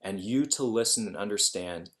and you to listen and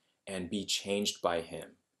understand and be changed by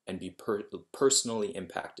Him and be personally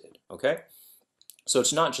impacted. Okay? So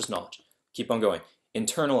it's not just knowledge. Keep on going.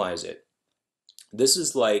 Internalize it. This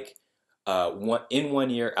is like in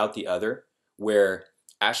one ear, out the other, where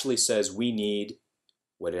Ashley says we need,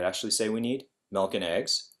 what did Ashley say we need? Milk and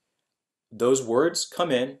eggs. Those words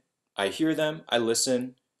come in, I hear them, I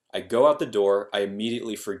listen, I go out the door, I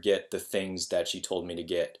immediately forget the things that she told me to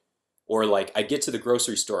get. Or like I get to the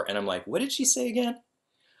grocery store and I'm like, what did she say again?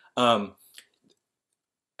 Um,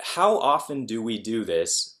 how often do we do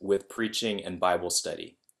this with preaching and Bible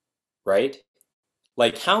study, right?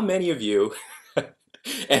 Like how many of you,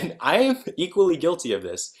 and I am equally guilty of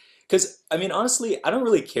this, because I mean, honestly, I don't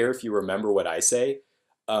really care if you remember what I say.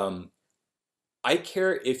 Um, I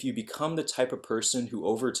care if you become the type of person who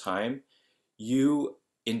over time you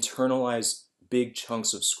internalize big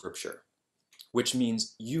chunks of scripture, which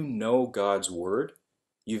means you know God's word,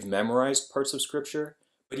 you've memorized parts of scripture,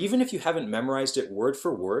 but even if you haven't memorized it word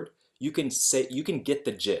for word, you can get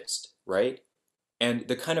the gist, right? And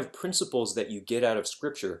the kind of principles that you get out of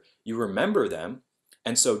scripture, you remember them.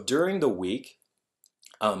 And so during the week,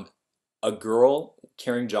 um, a girl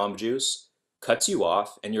carrying Jamba Juice cuts you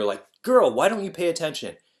off, and you're like, "Girl, why don't you pay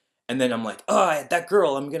attention?" And then I'm like, "Oh, that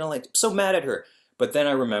girl, I'm gonna like so mad at her." But then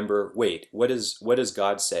I remember, wait, what does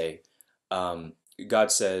God say?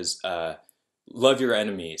 God says, "Love your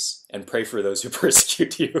enemies and pray for those who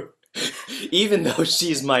persecute you," even though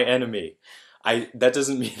she's my enemy. That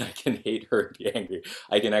doesn't mean I can hate her and be angry.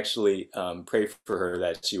 I can actually pray for her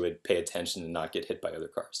that she would pay attention and not get hit by other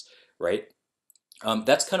cars, right?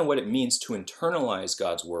 That's kind of what it means to internalize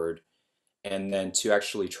God's word and then to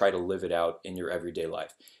actually try to live it out in your everyday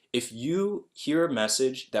life. If you hear a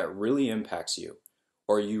message that really impacts you,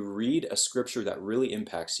 or you read a scripture that really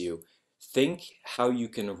impacts you, think how you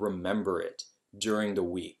can remember it during the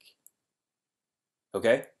week.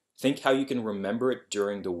 Okay? Think how you can remember it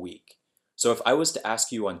during the week. So if I was to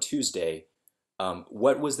ask you on Tuesday,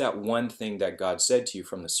 what was that one thing that God said to you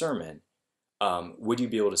from the sermon? Would you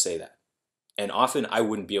be able to say that? And often I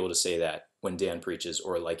wouldn't be able to say that when Dan preaches,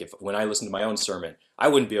 or like if when I listen to my own sermon, I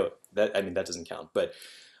wouldn't be able that. I mean, that doesn't count, but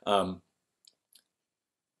um,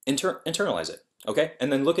 internalize it, okay?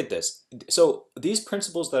 And then look at this. So these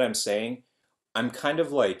principles that I'm saying, I'm kind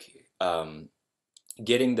of like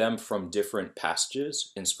getting them from different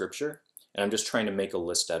passages in Scripture, and I'm just trying to make a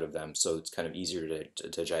list out of them so it's kind of easier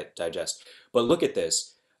to digest. But look at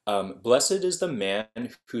this. Blessed is the man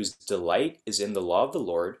whose delight is in the law of the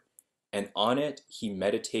Lord, and on it he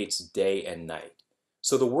meditates day and night.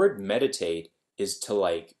 So the word meditate is to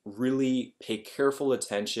like really pay careful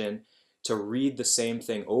attention, to read the same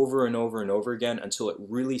thing over and over and over again until it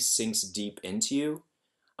really sinks deep into you.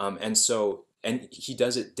 And he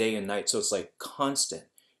does it day and night. So it's like constant.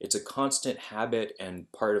 It's a constant habit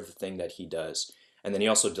and part of the thing that he does. And then he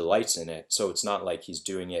also delights in it. So it's not like he's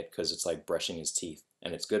doing it because it's like brushing his teeth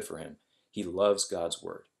and it's good for him. He loves God's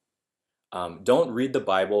word. Don't read the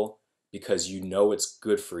Bible because you know it's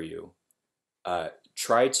good for you.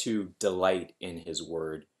 Try to delight in his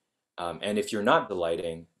word. And if you're not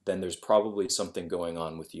delighting, then there's probably something going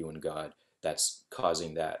on with you and God that's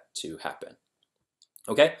causing that to happen.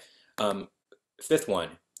 Okay? Fifth one,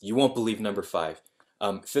 you won't believe number 5.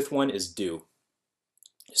 Fifth one is do.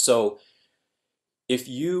 So if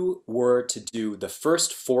you were to do the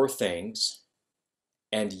first 4 things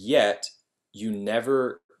and yet you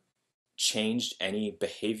never changed any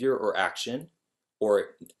behavior or action,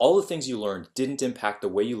 or all the things you learned didn't impact the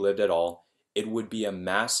way you lived at all, it would be a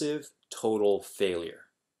massive total failure,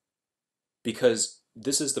 because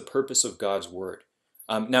this is the purpose of God's word.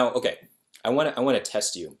 Now, okay, I want to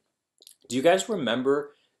test you. Do you guys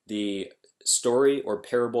remember the story or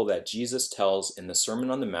parable that Jesus tells in the Sermon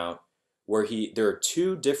on the Mount, where there are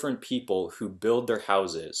two different people who build their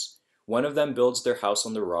houses? One of them builds their house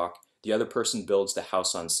on the rock, the other person builds the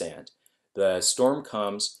house on sand. The storm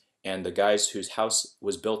comes, and the guys whose house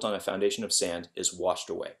was built on a foundation of sand is washed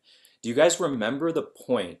away. Do you guys remember the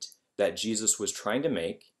point that Jesus was trying to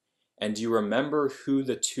make? And do you remember who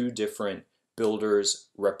the two different builders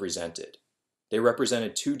represented? They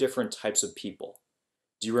represented two different types of people.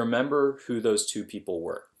 Do you remember who those two people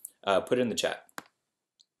were? Put it in the chat.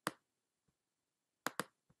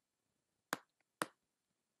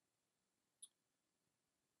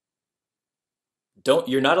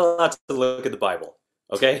 You're not allowed to look at the Bible,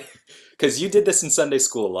 okay? Because you did this in Sunday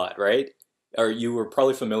school a lot, right? Or you were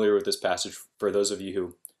probably familiar with this passage, for those of you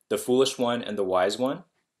who, the foolish one and the wise one.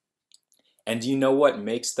 And do you know what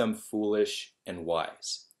makes them foolish and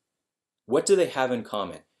wise? What do they have in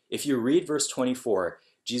common? If you read verse 24,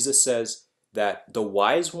 Jesus says that the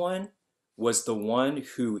wise one was the one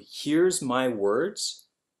who hears my words,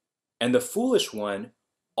 and the foolish one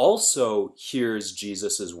also hears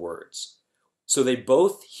Jesus's words. So they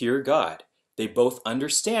both hear God. They both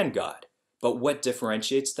understand God. But what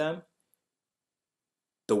differentiates them?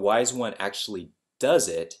 The wise one actually does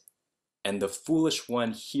it, and the foolish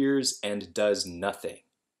one hears and does nothing.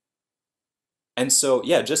 And so,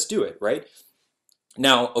 yeah, just do it, right?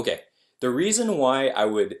 Now, okay, the reason why I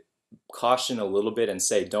would caution a little bit and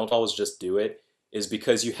say don't always just do it is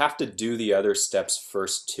because you have to do the other steps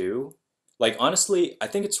first too. Like, honestly, I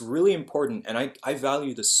think it's really important, and I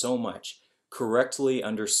value this so much, correctly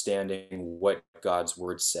understanding what God's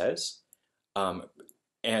word says. Um,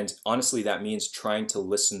 and honestly, that means trying to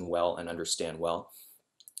listen well and understand well.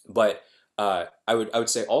 But I would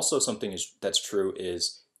say also something that's true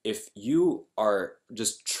is if you are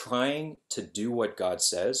just trying to do what God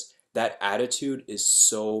says, that attitude is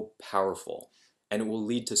so powerful, and it will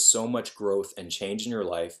lead to so much growth and change in your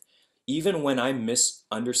life. Even when I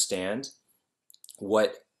misunderstand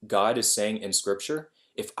what God is saying in Scripture,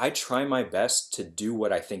 if I try my best to do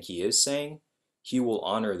what I think He is saying, He will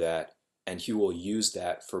honor that and He will use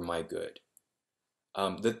that for my good.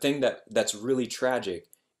 The thing that's really tragic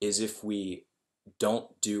is if we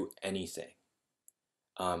don't do anything.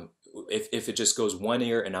 Um, if it just goes one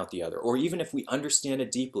ear and out the other, or even if we understand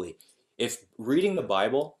it deeply, if reading the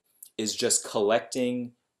Bible is just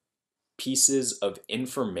collecting pieces of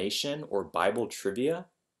information or Bible trivia,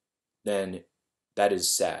 then that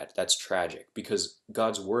is sad. That's tragic, because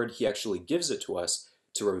God's word, He actually gives it to us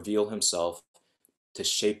to reveal Himself, to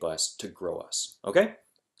shape us, to grow us. Okay?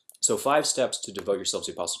 So 5 steps to devote yourself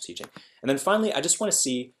to apostles' teaching. And then finally, I just want to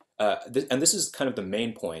see, and this is kind of the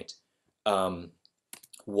main point,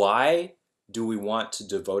 why do we want to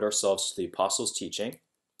devote ourselves to the apostles' teaching?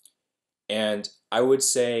 And I would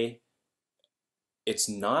say it's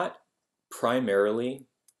not primarily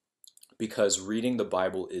because reading the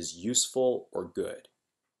Bible is useful or good.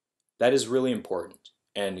 That is really important.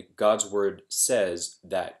 And God's word says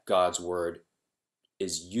that God's word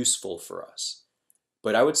is useful for us.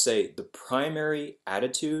 But I would say the primary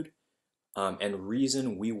attitude and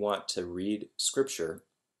reason we want to read Scripture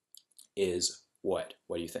is what?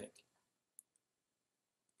 What do you think?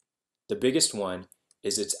 The biggest one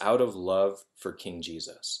is it's out of love for King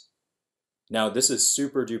Jesus. Now, this is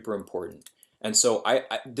super duper important. And so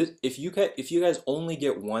if you guys only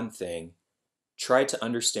get one thing, try to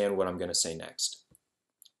understand what I'm going to say next.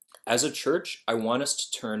 As a church, I want us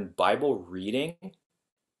to turn Bible reading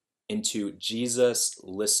into Jesus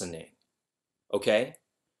listening. Okay?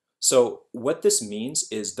 So what this means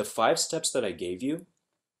is the 5 steps that I gave you,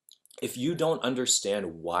 if you don't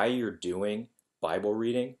understand why you're doing Bible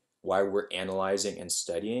reading, why we're analyzing and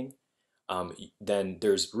studying, then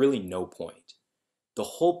there's really no point. The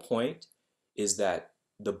whole point is that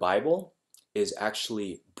the Bible is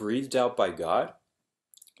actually breathed out by God.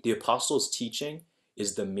 The apostles' teaching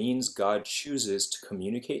is the means God chooses to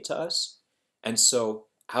communicate to us. And so,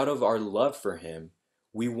 out of our love for Him,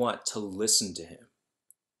 we want to listen to Him.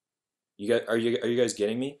 Are you guys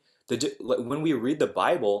getting me? When we read the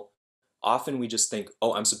Bible, often we just think,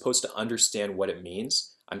 oh, I'm supposed to understand what it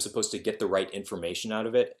means. I'm supposed to get the right information out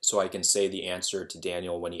of it so I can say the answer to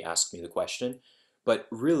Daniel when he asks me the question. But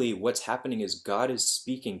really, what's happening is God is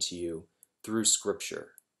speaking to you through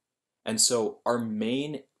Scripture. And so our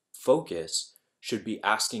main focus should be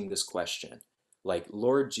asking this question, like,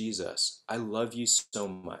 Lord Jesus, I love you so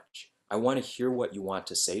much. I want to hear what you want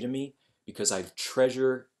to say to me because I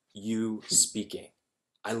treasure you speaking.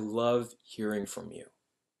 I love hearing from you.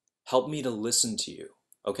 Help me to listen to you.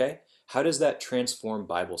 Okay? How does that transform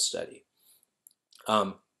Bible study?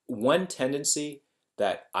 One tendency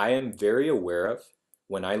that I am very aware of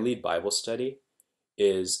when I lead Bible study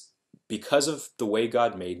is because of the way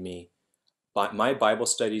God made me, but my Bible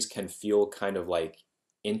studies can feel kind of like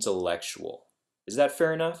intellectual. Is that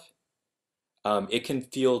fair enough? It can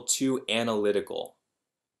feel too analytical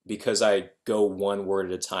because I go one word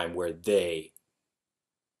at a time where they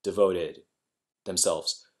devoted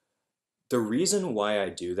themselves. The reason why I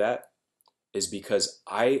do that is because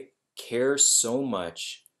I care so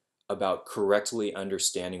much about correctly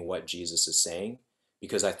understanding what Jesus is saying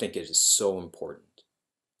because I think it is so important.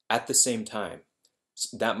 At the same time,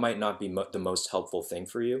 that might not be the most helpful thing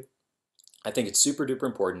for you. I think it's super duper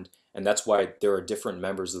important, and that's why there are different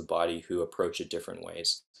members of the body who approach it different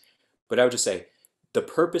ways. But I would just say the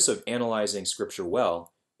purpose of analyzing scripture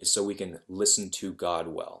well is so we can listen to God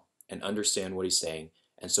well and understand what he's saying,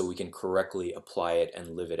 and so we can correctly apply it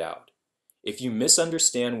and live it out. If you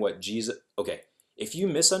misunderstand what Jesus, okay, if you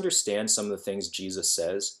misunderstand some of the things Jesus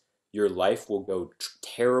says, your life will go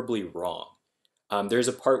terribly wrong. There's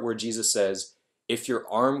a part where Jesus says, if your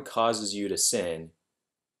arm causes you to sin,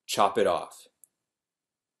 chop it off,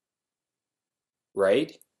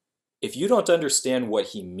 right? If you don't understand what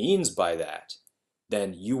he means by that,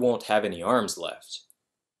 then you won't have any arms left,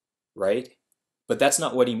 right? But that's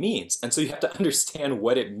not what he means. And so you have to understand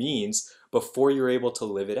what it means before you're able to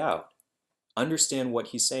live it out. Understand what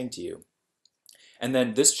he's saying to you. And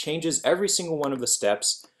then this changes every single one of the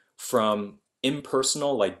steps from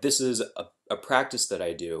impersonal, like this is a practice that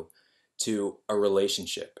I do, to a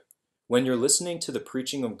relationship. When you're listening to the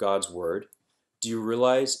preaching of God's word, do you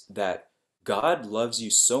realize that God loves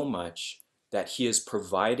you so much that he has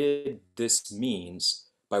provided this means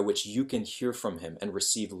by which you can hear from him and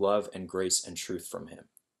receive love and grace and truth from him?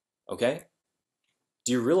 Okay?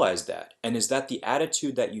 Do you realize that? And is that the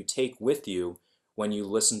attitude that you take with you when you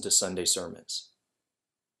listen to Sunday sermons?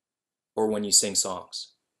 Or when you sing songs?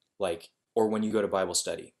 Or when you go to Bible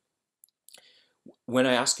study? When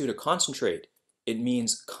I ask you to concentrate, it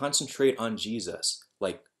means concentrate on Jesus.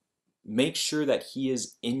 Like, make sure that he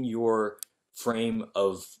is in your frame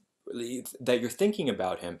of, that you're thinking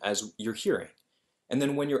about him as you're hearing. And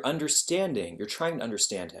then when you're understanding, you're trying to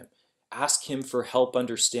understand him, ask him for help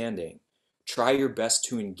understanding. Try your best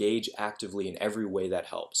to engage actively in every way that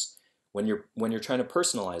helps. When you're trying to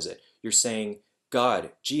personalize it, you're saying,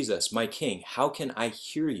 God, Jesus, my King, how can I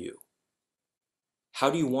hear you? How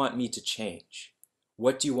do you want me to change?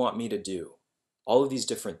 What do you want me to do? All of these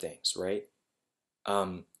different things, right?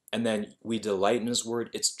 And then we delight in his word.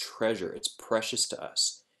 It's treasure. It's precious to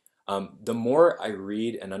us. The more I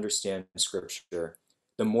read and understand scripture,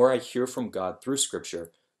 the more I hear from God through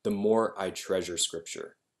scripture, the more I treasure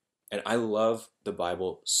scripture. And I love the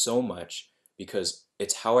Bible so much because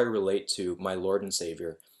it's how I relate to my Lord and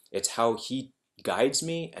Savior. It's how he guides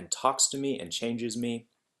me and talks to me and changes me.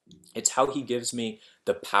 It's how he gives me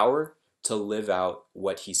the power to live out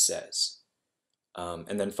what he says.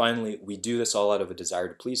 And then finally, we do this all out of a desire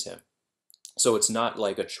to please him. So it's not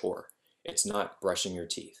like a chore. It's not brushing your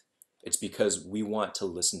teeth. It's because we want to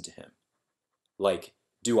listen to him. Like,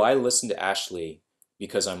 do I listen to Ashley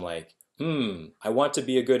because I'm like, I want to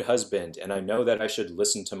be a good husband and I know that I should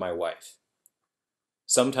listen to my wife?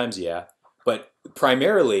 Sometimes, yeah. But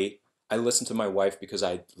primarily, I listen to my wife because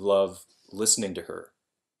I love listening to her.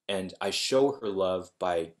 And I show her love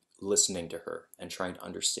by listening to her and trying to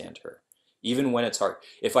understand her. Even when it's hard.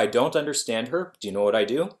 If I don't understand her, do you know what I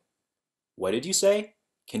do? What did you say?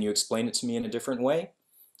 Can you explain it to me in a different way?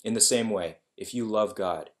 In the same way, if you love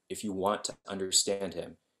God, if you want to understand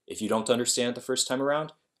him, if you don't understand it the first time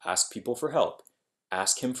around, ask people for help.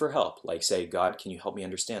 Ask him for help. Like say, God, can you help me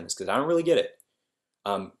understand this? Because I don't really get it.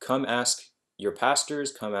 Come ask your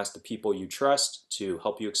pastors, come ask the people you trust to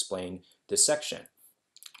help you explain this section.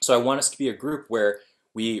 So I want us to be a group where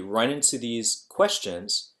we run into these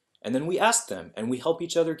questions and then we ask them and we help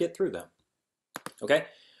each other get through them. Okay?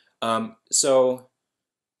 So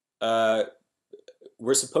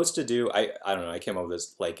we're supposed to do, I don't know, I came up with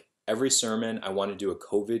this, like every sermon I want to do a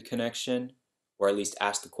COVID connection, or at least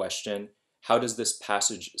ask the question, how does this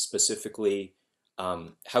passage specifically,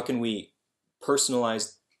 how can we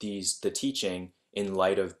personalize the teaching in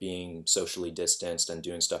light of being socially distanced and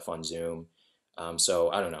doing stuff on Zoom?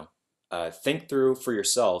 So I don't know, think through for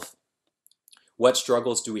yourself, what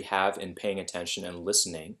struggles do we have in paying attention and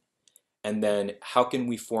listening? And then how can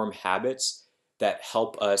we form habits that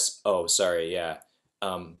help us, oh, sorry, yeah.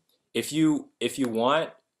 If you want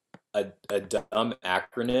a dumb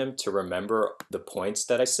acronym to remember the points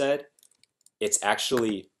that I said. It's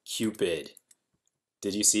actually Cupid.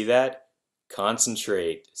 Did you see that?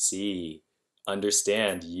 Concentrate, C.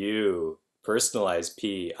 Understand, U. Personalize,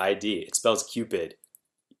 P. ID. It spells Cupid.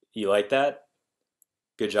 You like that?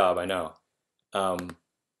 Good job, I know. Um,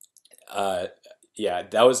 uh, yeah,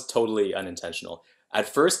 that was totally unintentional. At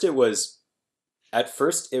first it was,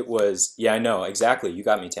 yeah, I know, exactly. You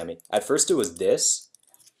got me, Tammy. At first it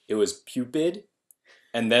was pupid,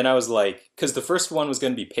 and then I was like, because the first one was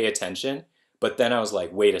going to be pay attention, but then I was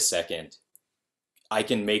like, wait a second, I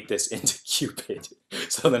can make this into Cupid.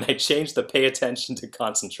 So then I changed the pay attention to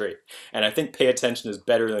concentrate. And I think pay attention is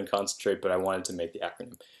better than concentrate, but I wanted to make the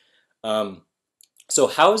acronym. Um, so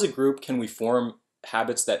how as a group can we form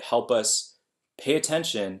habits that help us pay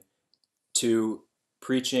attention to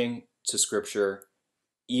preaching, to scripture,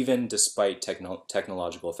 even despite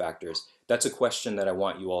technological factors? That's a question that I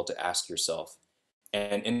want you all to ask yourself.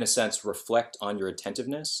 And in a sense, reflect on your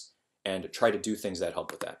attentiveness and try to do things that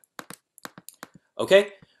help with that. Okay,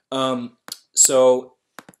 so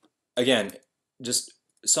again, just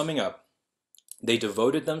summing up, they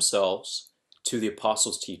devoted themselves to the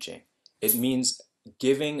apostles' teaching. It means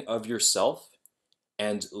giving of yourself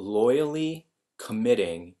and loyally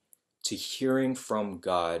committing to hearing from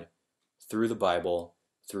God through the Bible,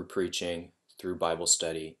 through preaching, through Bible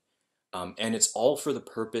study. And it's all for the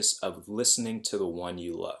purpose of listening to the one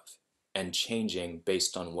you love and changing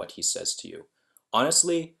based on what he says to you.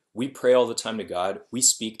 Honestly, we pray all the time to God. We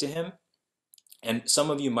speak to him. And some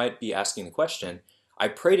of you might be asking the question, I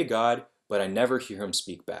pray to God, but I never hear him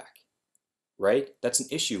speak back, right? That's an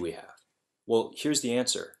issue we have. Well, here's the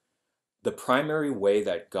answer. The primary way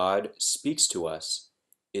that God speaks to us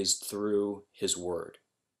is through his word.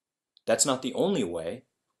 That's not the only way,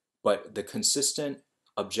 but the consistent,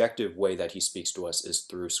 objective way that he speaks to us is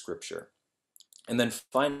through scripture. And then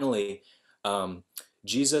finally,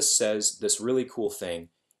 Jesus says this really cool thing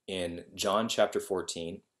in John chapter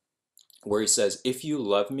 14, where he says, if you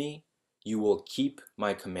love me, you will keep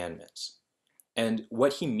my commandments. And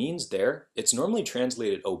what he means there, it's normally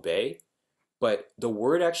translated obey, but the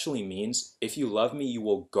word actually means, if you love me, you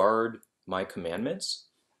will guard my commandments.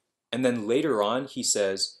 And then later on, he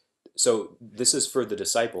says, so this is for the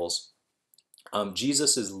disciples.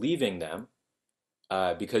 Jesus is leaving them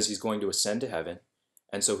because he's going to ascend to heaven.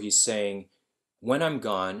 And so he's saying, when I'm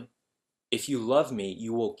gone, if you love me,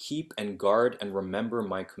 you will keep and guard and remember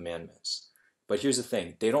my commandments. But here's the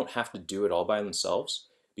thing, they don't have to do it all by themselves,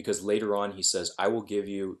 because later on he says, I will give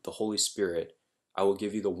you the Holy Spirit. I will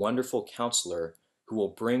give you the wonderful counselor who will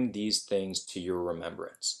bring these things to your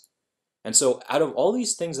remembrance. And so out of all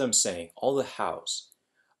these things I'm saying, all the hows,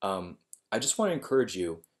 I just want to encourage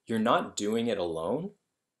you, you're not doing it alone,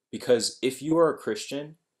 because if you are a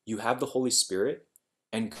Christian, you have the Holy Spirit,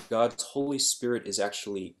 and God's Holy Spirit is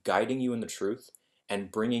actually guiding you in the truth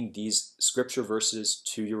and bringing these scripture verses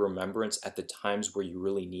to your remembrance at the times where you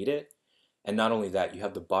really need it. And not only that, you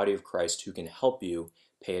have the body of Christ who can help you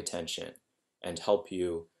pay attention and help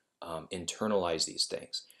you internalize these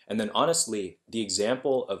things. And then honestly, the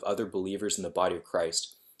example of other believers in the body of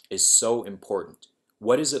Christ is so important.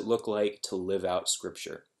 What does it look like to live out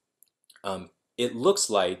scripture? It looks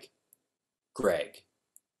like Greg.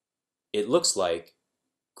 It looks like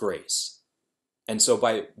Grace. And so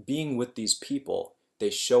by being with these people, they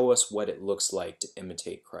show us what it looks like to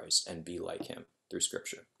imitate Christ and be like him through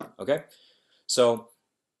scripture. Okay? So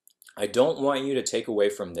I don't want you to take away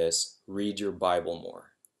from this, read your Bible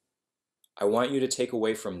more. I want you to take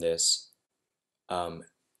away from this,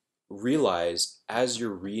 realize as you're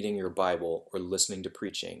reading your Bible or listening to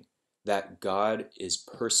preaching that God is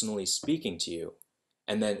personally speaking to you,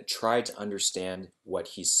 and then try to understand what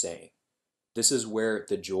he's saying. This is where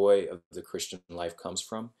the joy of the Christian life comes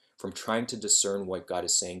from trying to discern what God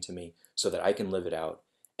is saying to me so that I can live it out.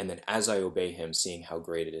 And then as I obey him, seeing how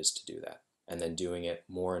great it is to do that. And then doing it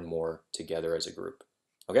more and more together as a group.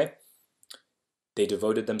 Okay? They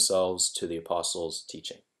devoted themselves to the apostles'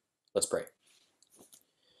 teaching. Let's pray.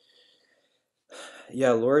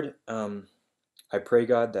 Yeah, Lord, I pray,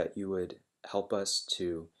 God, that you would help us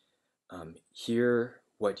to hear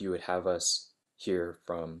what you would have us hear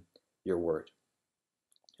from your word.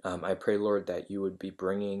 I pray, Lord, that you would be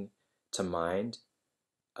bringing to mind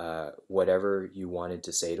whatever you wanted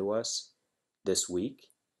to say to us this week,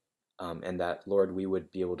 and that, Lord, we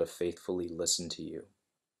would be able to faithfully listen to you.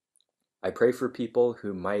 I pray for people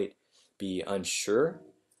who might be unsure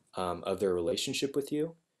of their relationship with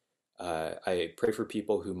you. I pray for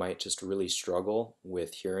people who might just really struggle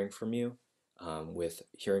with hearing from you, with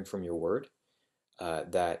hearing from your word,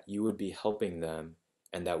 that you would be helping them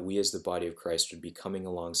and that we as the body of Christ would be coming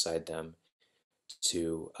alongside them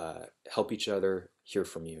to help each other hear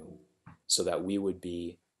from you, so that we would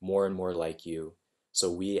be more and more like you,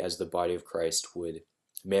 so we as the body of Christ would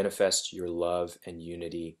manifest your love and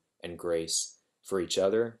unity and grace for each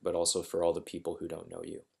other, but also for all the people who don't know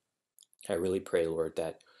you. I really pray, Lord,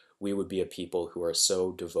 that we would be a people who are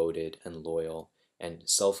so devoted and loyal and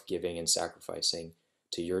self-giving and sacrificing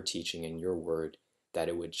to your teaching and your word that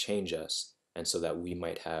it would change us, and so that we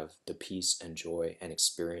might have the peace and joy and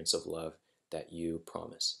experience of love that you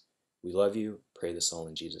promise. We love you. Pray this all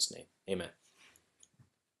in Jesus' name. Amen.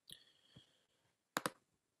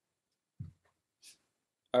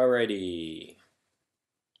 Alrighty.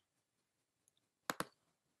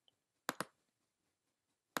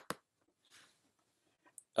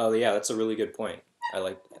 Oh yeah, that's a really good point. I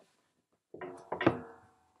like that.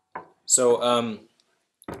 So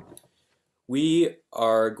we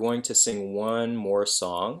are going to sing one more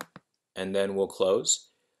song, and then we'll close.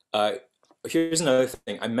 Here's another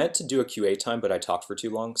thing. I meant to do a QA time, but I talked for too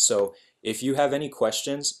long. So if you have any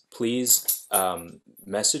questions, please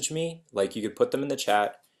message me. Like, you could put them in the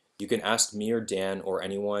chat. You can ask me or Dan or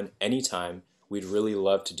anyone anytime. We'd really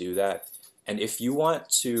love to do that. And if you want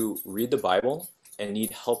to read the Bible and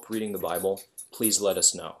need help reading the Bible, please let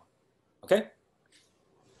us know. Okay?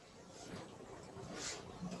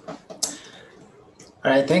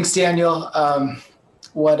 All right, thanks, Daniel.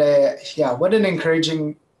 What an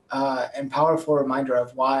encouraging and powerful reminder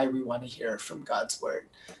of why we want to hear from God's word.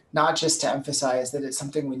 Not just to emphasize that it's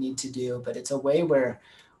something we need to do, but it's a way where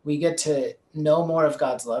we get to know more of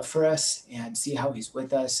God's love for us and see how he's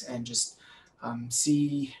with us, and just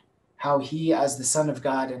see how he, as the Son of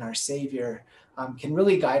God and our Savior, can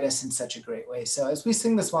really guide us in such a great way. So as we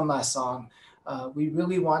sing this one last song, we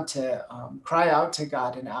really want to cry out to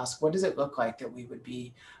God and ask, what does it look like that we would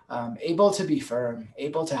be able to be firm,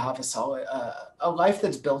 able to have a solid, a life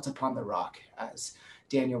that's built upon the rock, as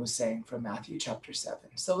Daniel was saying from Matthew chapter 7.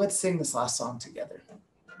 So let's sing this last song together.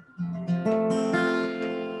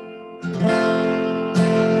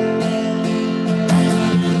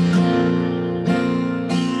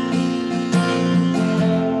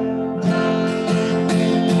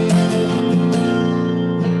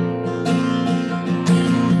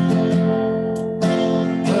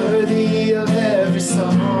 Worthy of every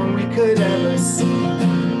song we could ever sing,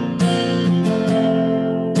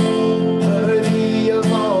 worthy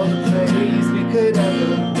of all the praise we could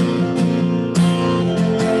ever bring,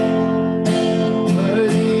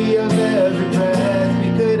 worthy of every breath we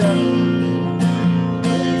could ever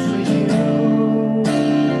live for you.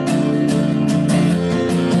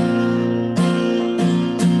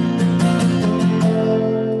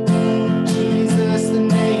 Jesus, the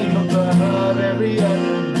name above every other.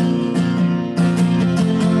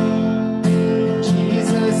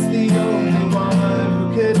 Jesus, the only one who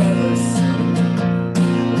could ever sing,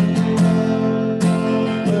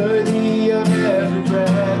 worthy of every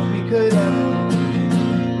breath we could ever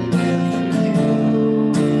live for you.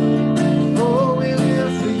 Oh, we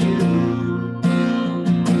live for you.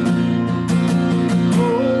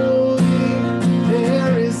 Holy,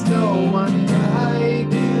 there is no one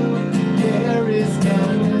like you. There is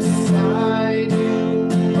none beside you.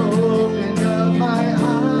 Open up my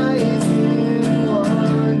eyes in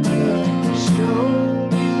wonder. Show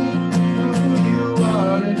me who you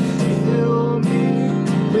are and fill me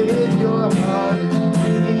with your heart,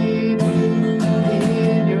 and lead me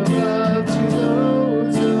in your love to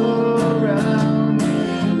those around me.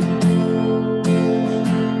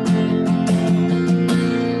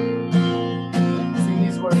 Sing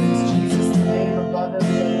these words, Jesus, the name above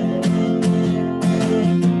every other name.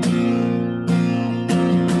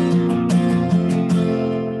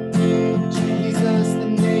 Jesus, the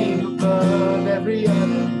name above every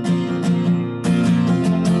other.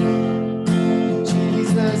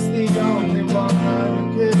 Jesus, the only one who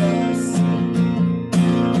could ever sing,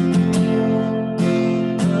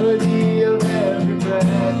 worthy of every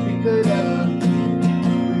breath we could ever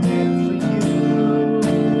live for you.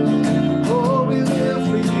 Oh, we live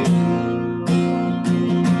for you.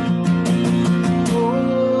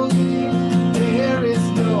 Holy, there is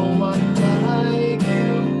no one like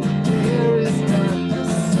you. There is none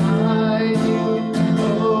beside you.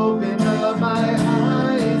 Open up my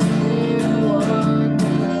eyes in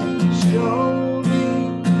wonder. Show me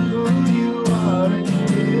who you are and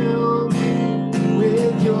fill me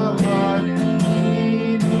with your heart, and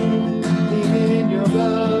lead me in your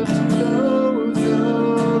love to those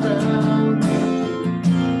around me.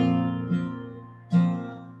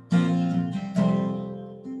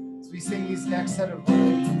 As we sing these next set of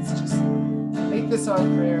words, let's just make this our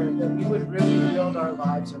prayer, that we would really build our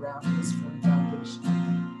lives around this firm foundation.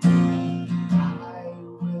 I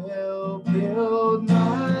will build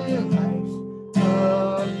my life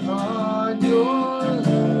upon your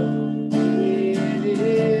love. It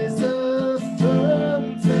is a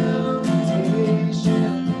firm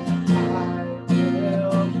foundation. I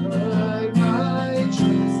will put my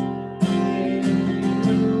trust in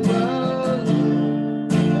you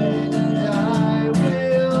alone, and I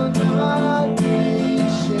will not be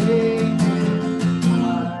shaken. I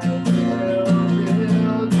will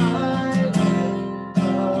build my life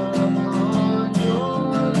upon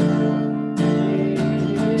your love.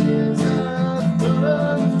 It is a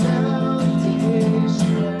firm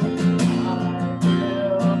foundation. I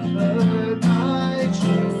will put my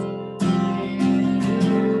trust in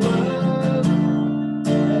you alone,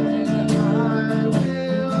 and I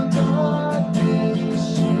will not be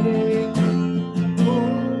shaken.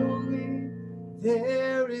 Holy,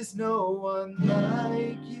 there is no one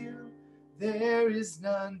like you. There is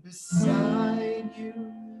none beside you.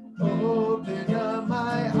 Open up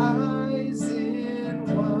my eyes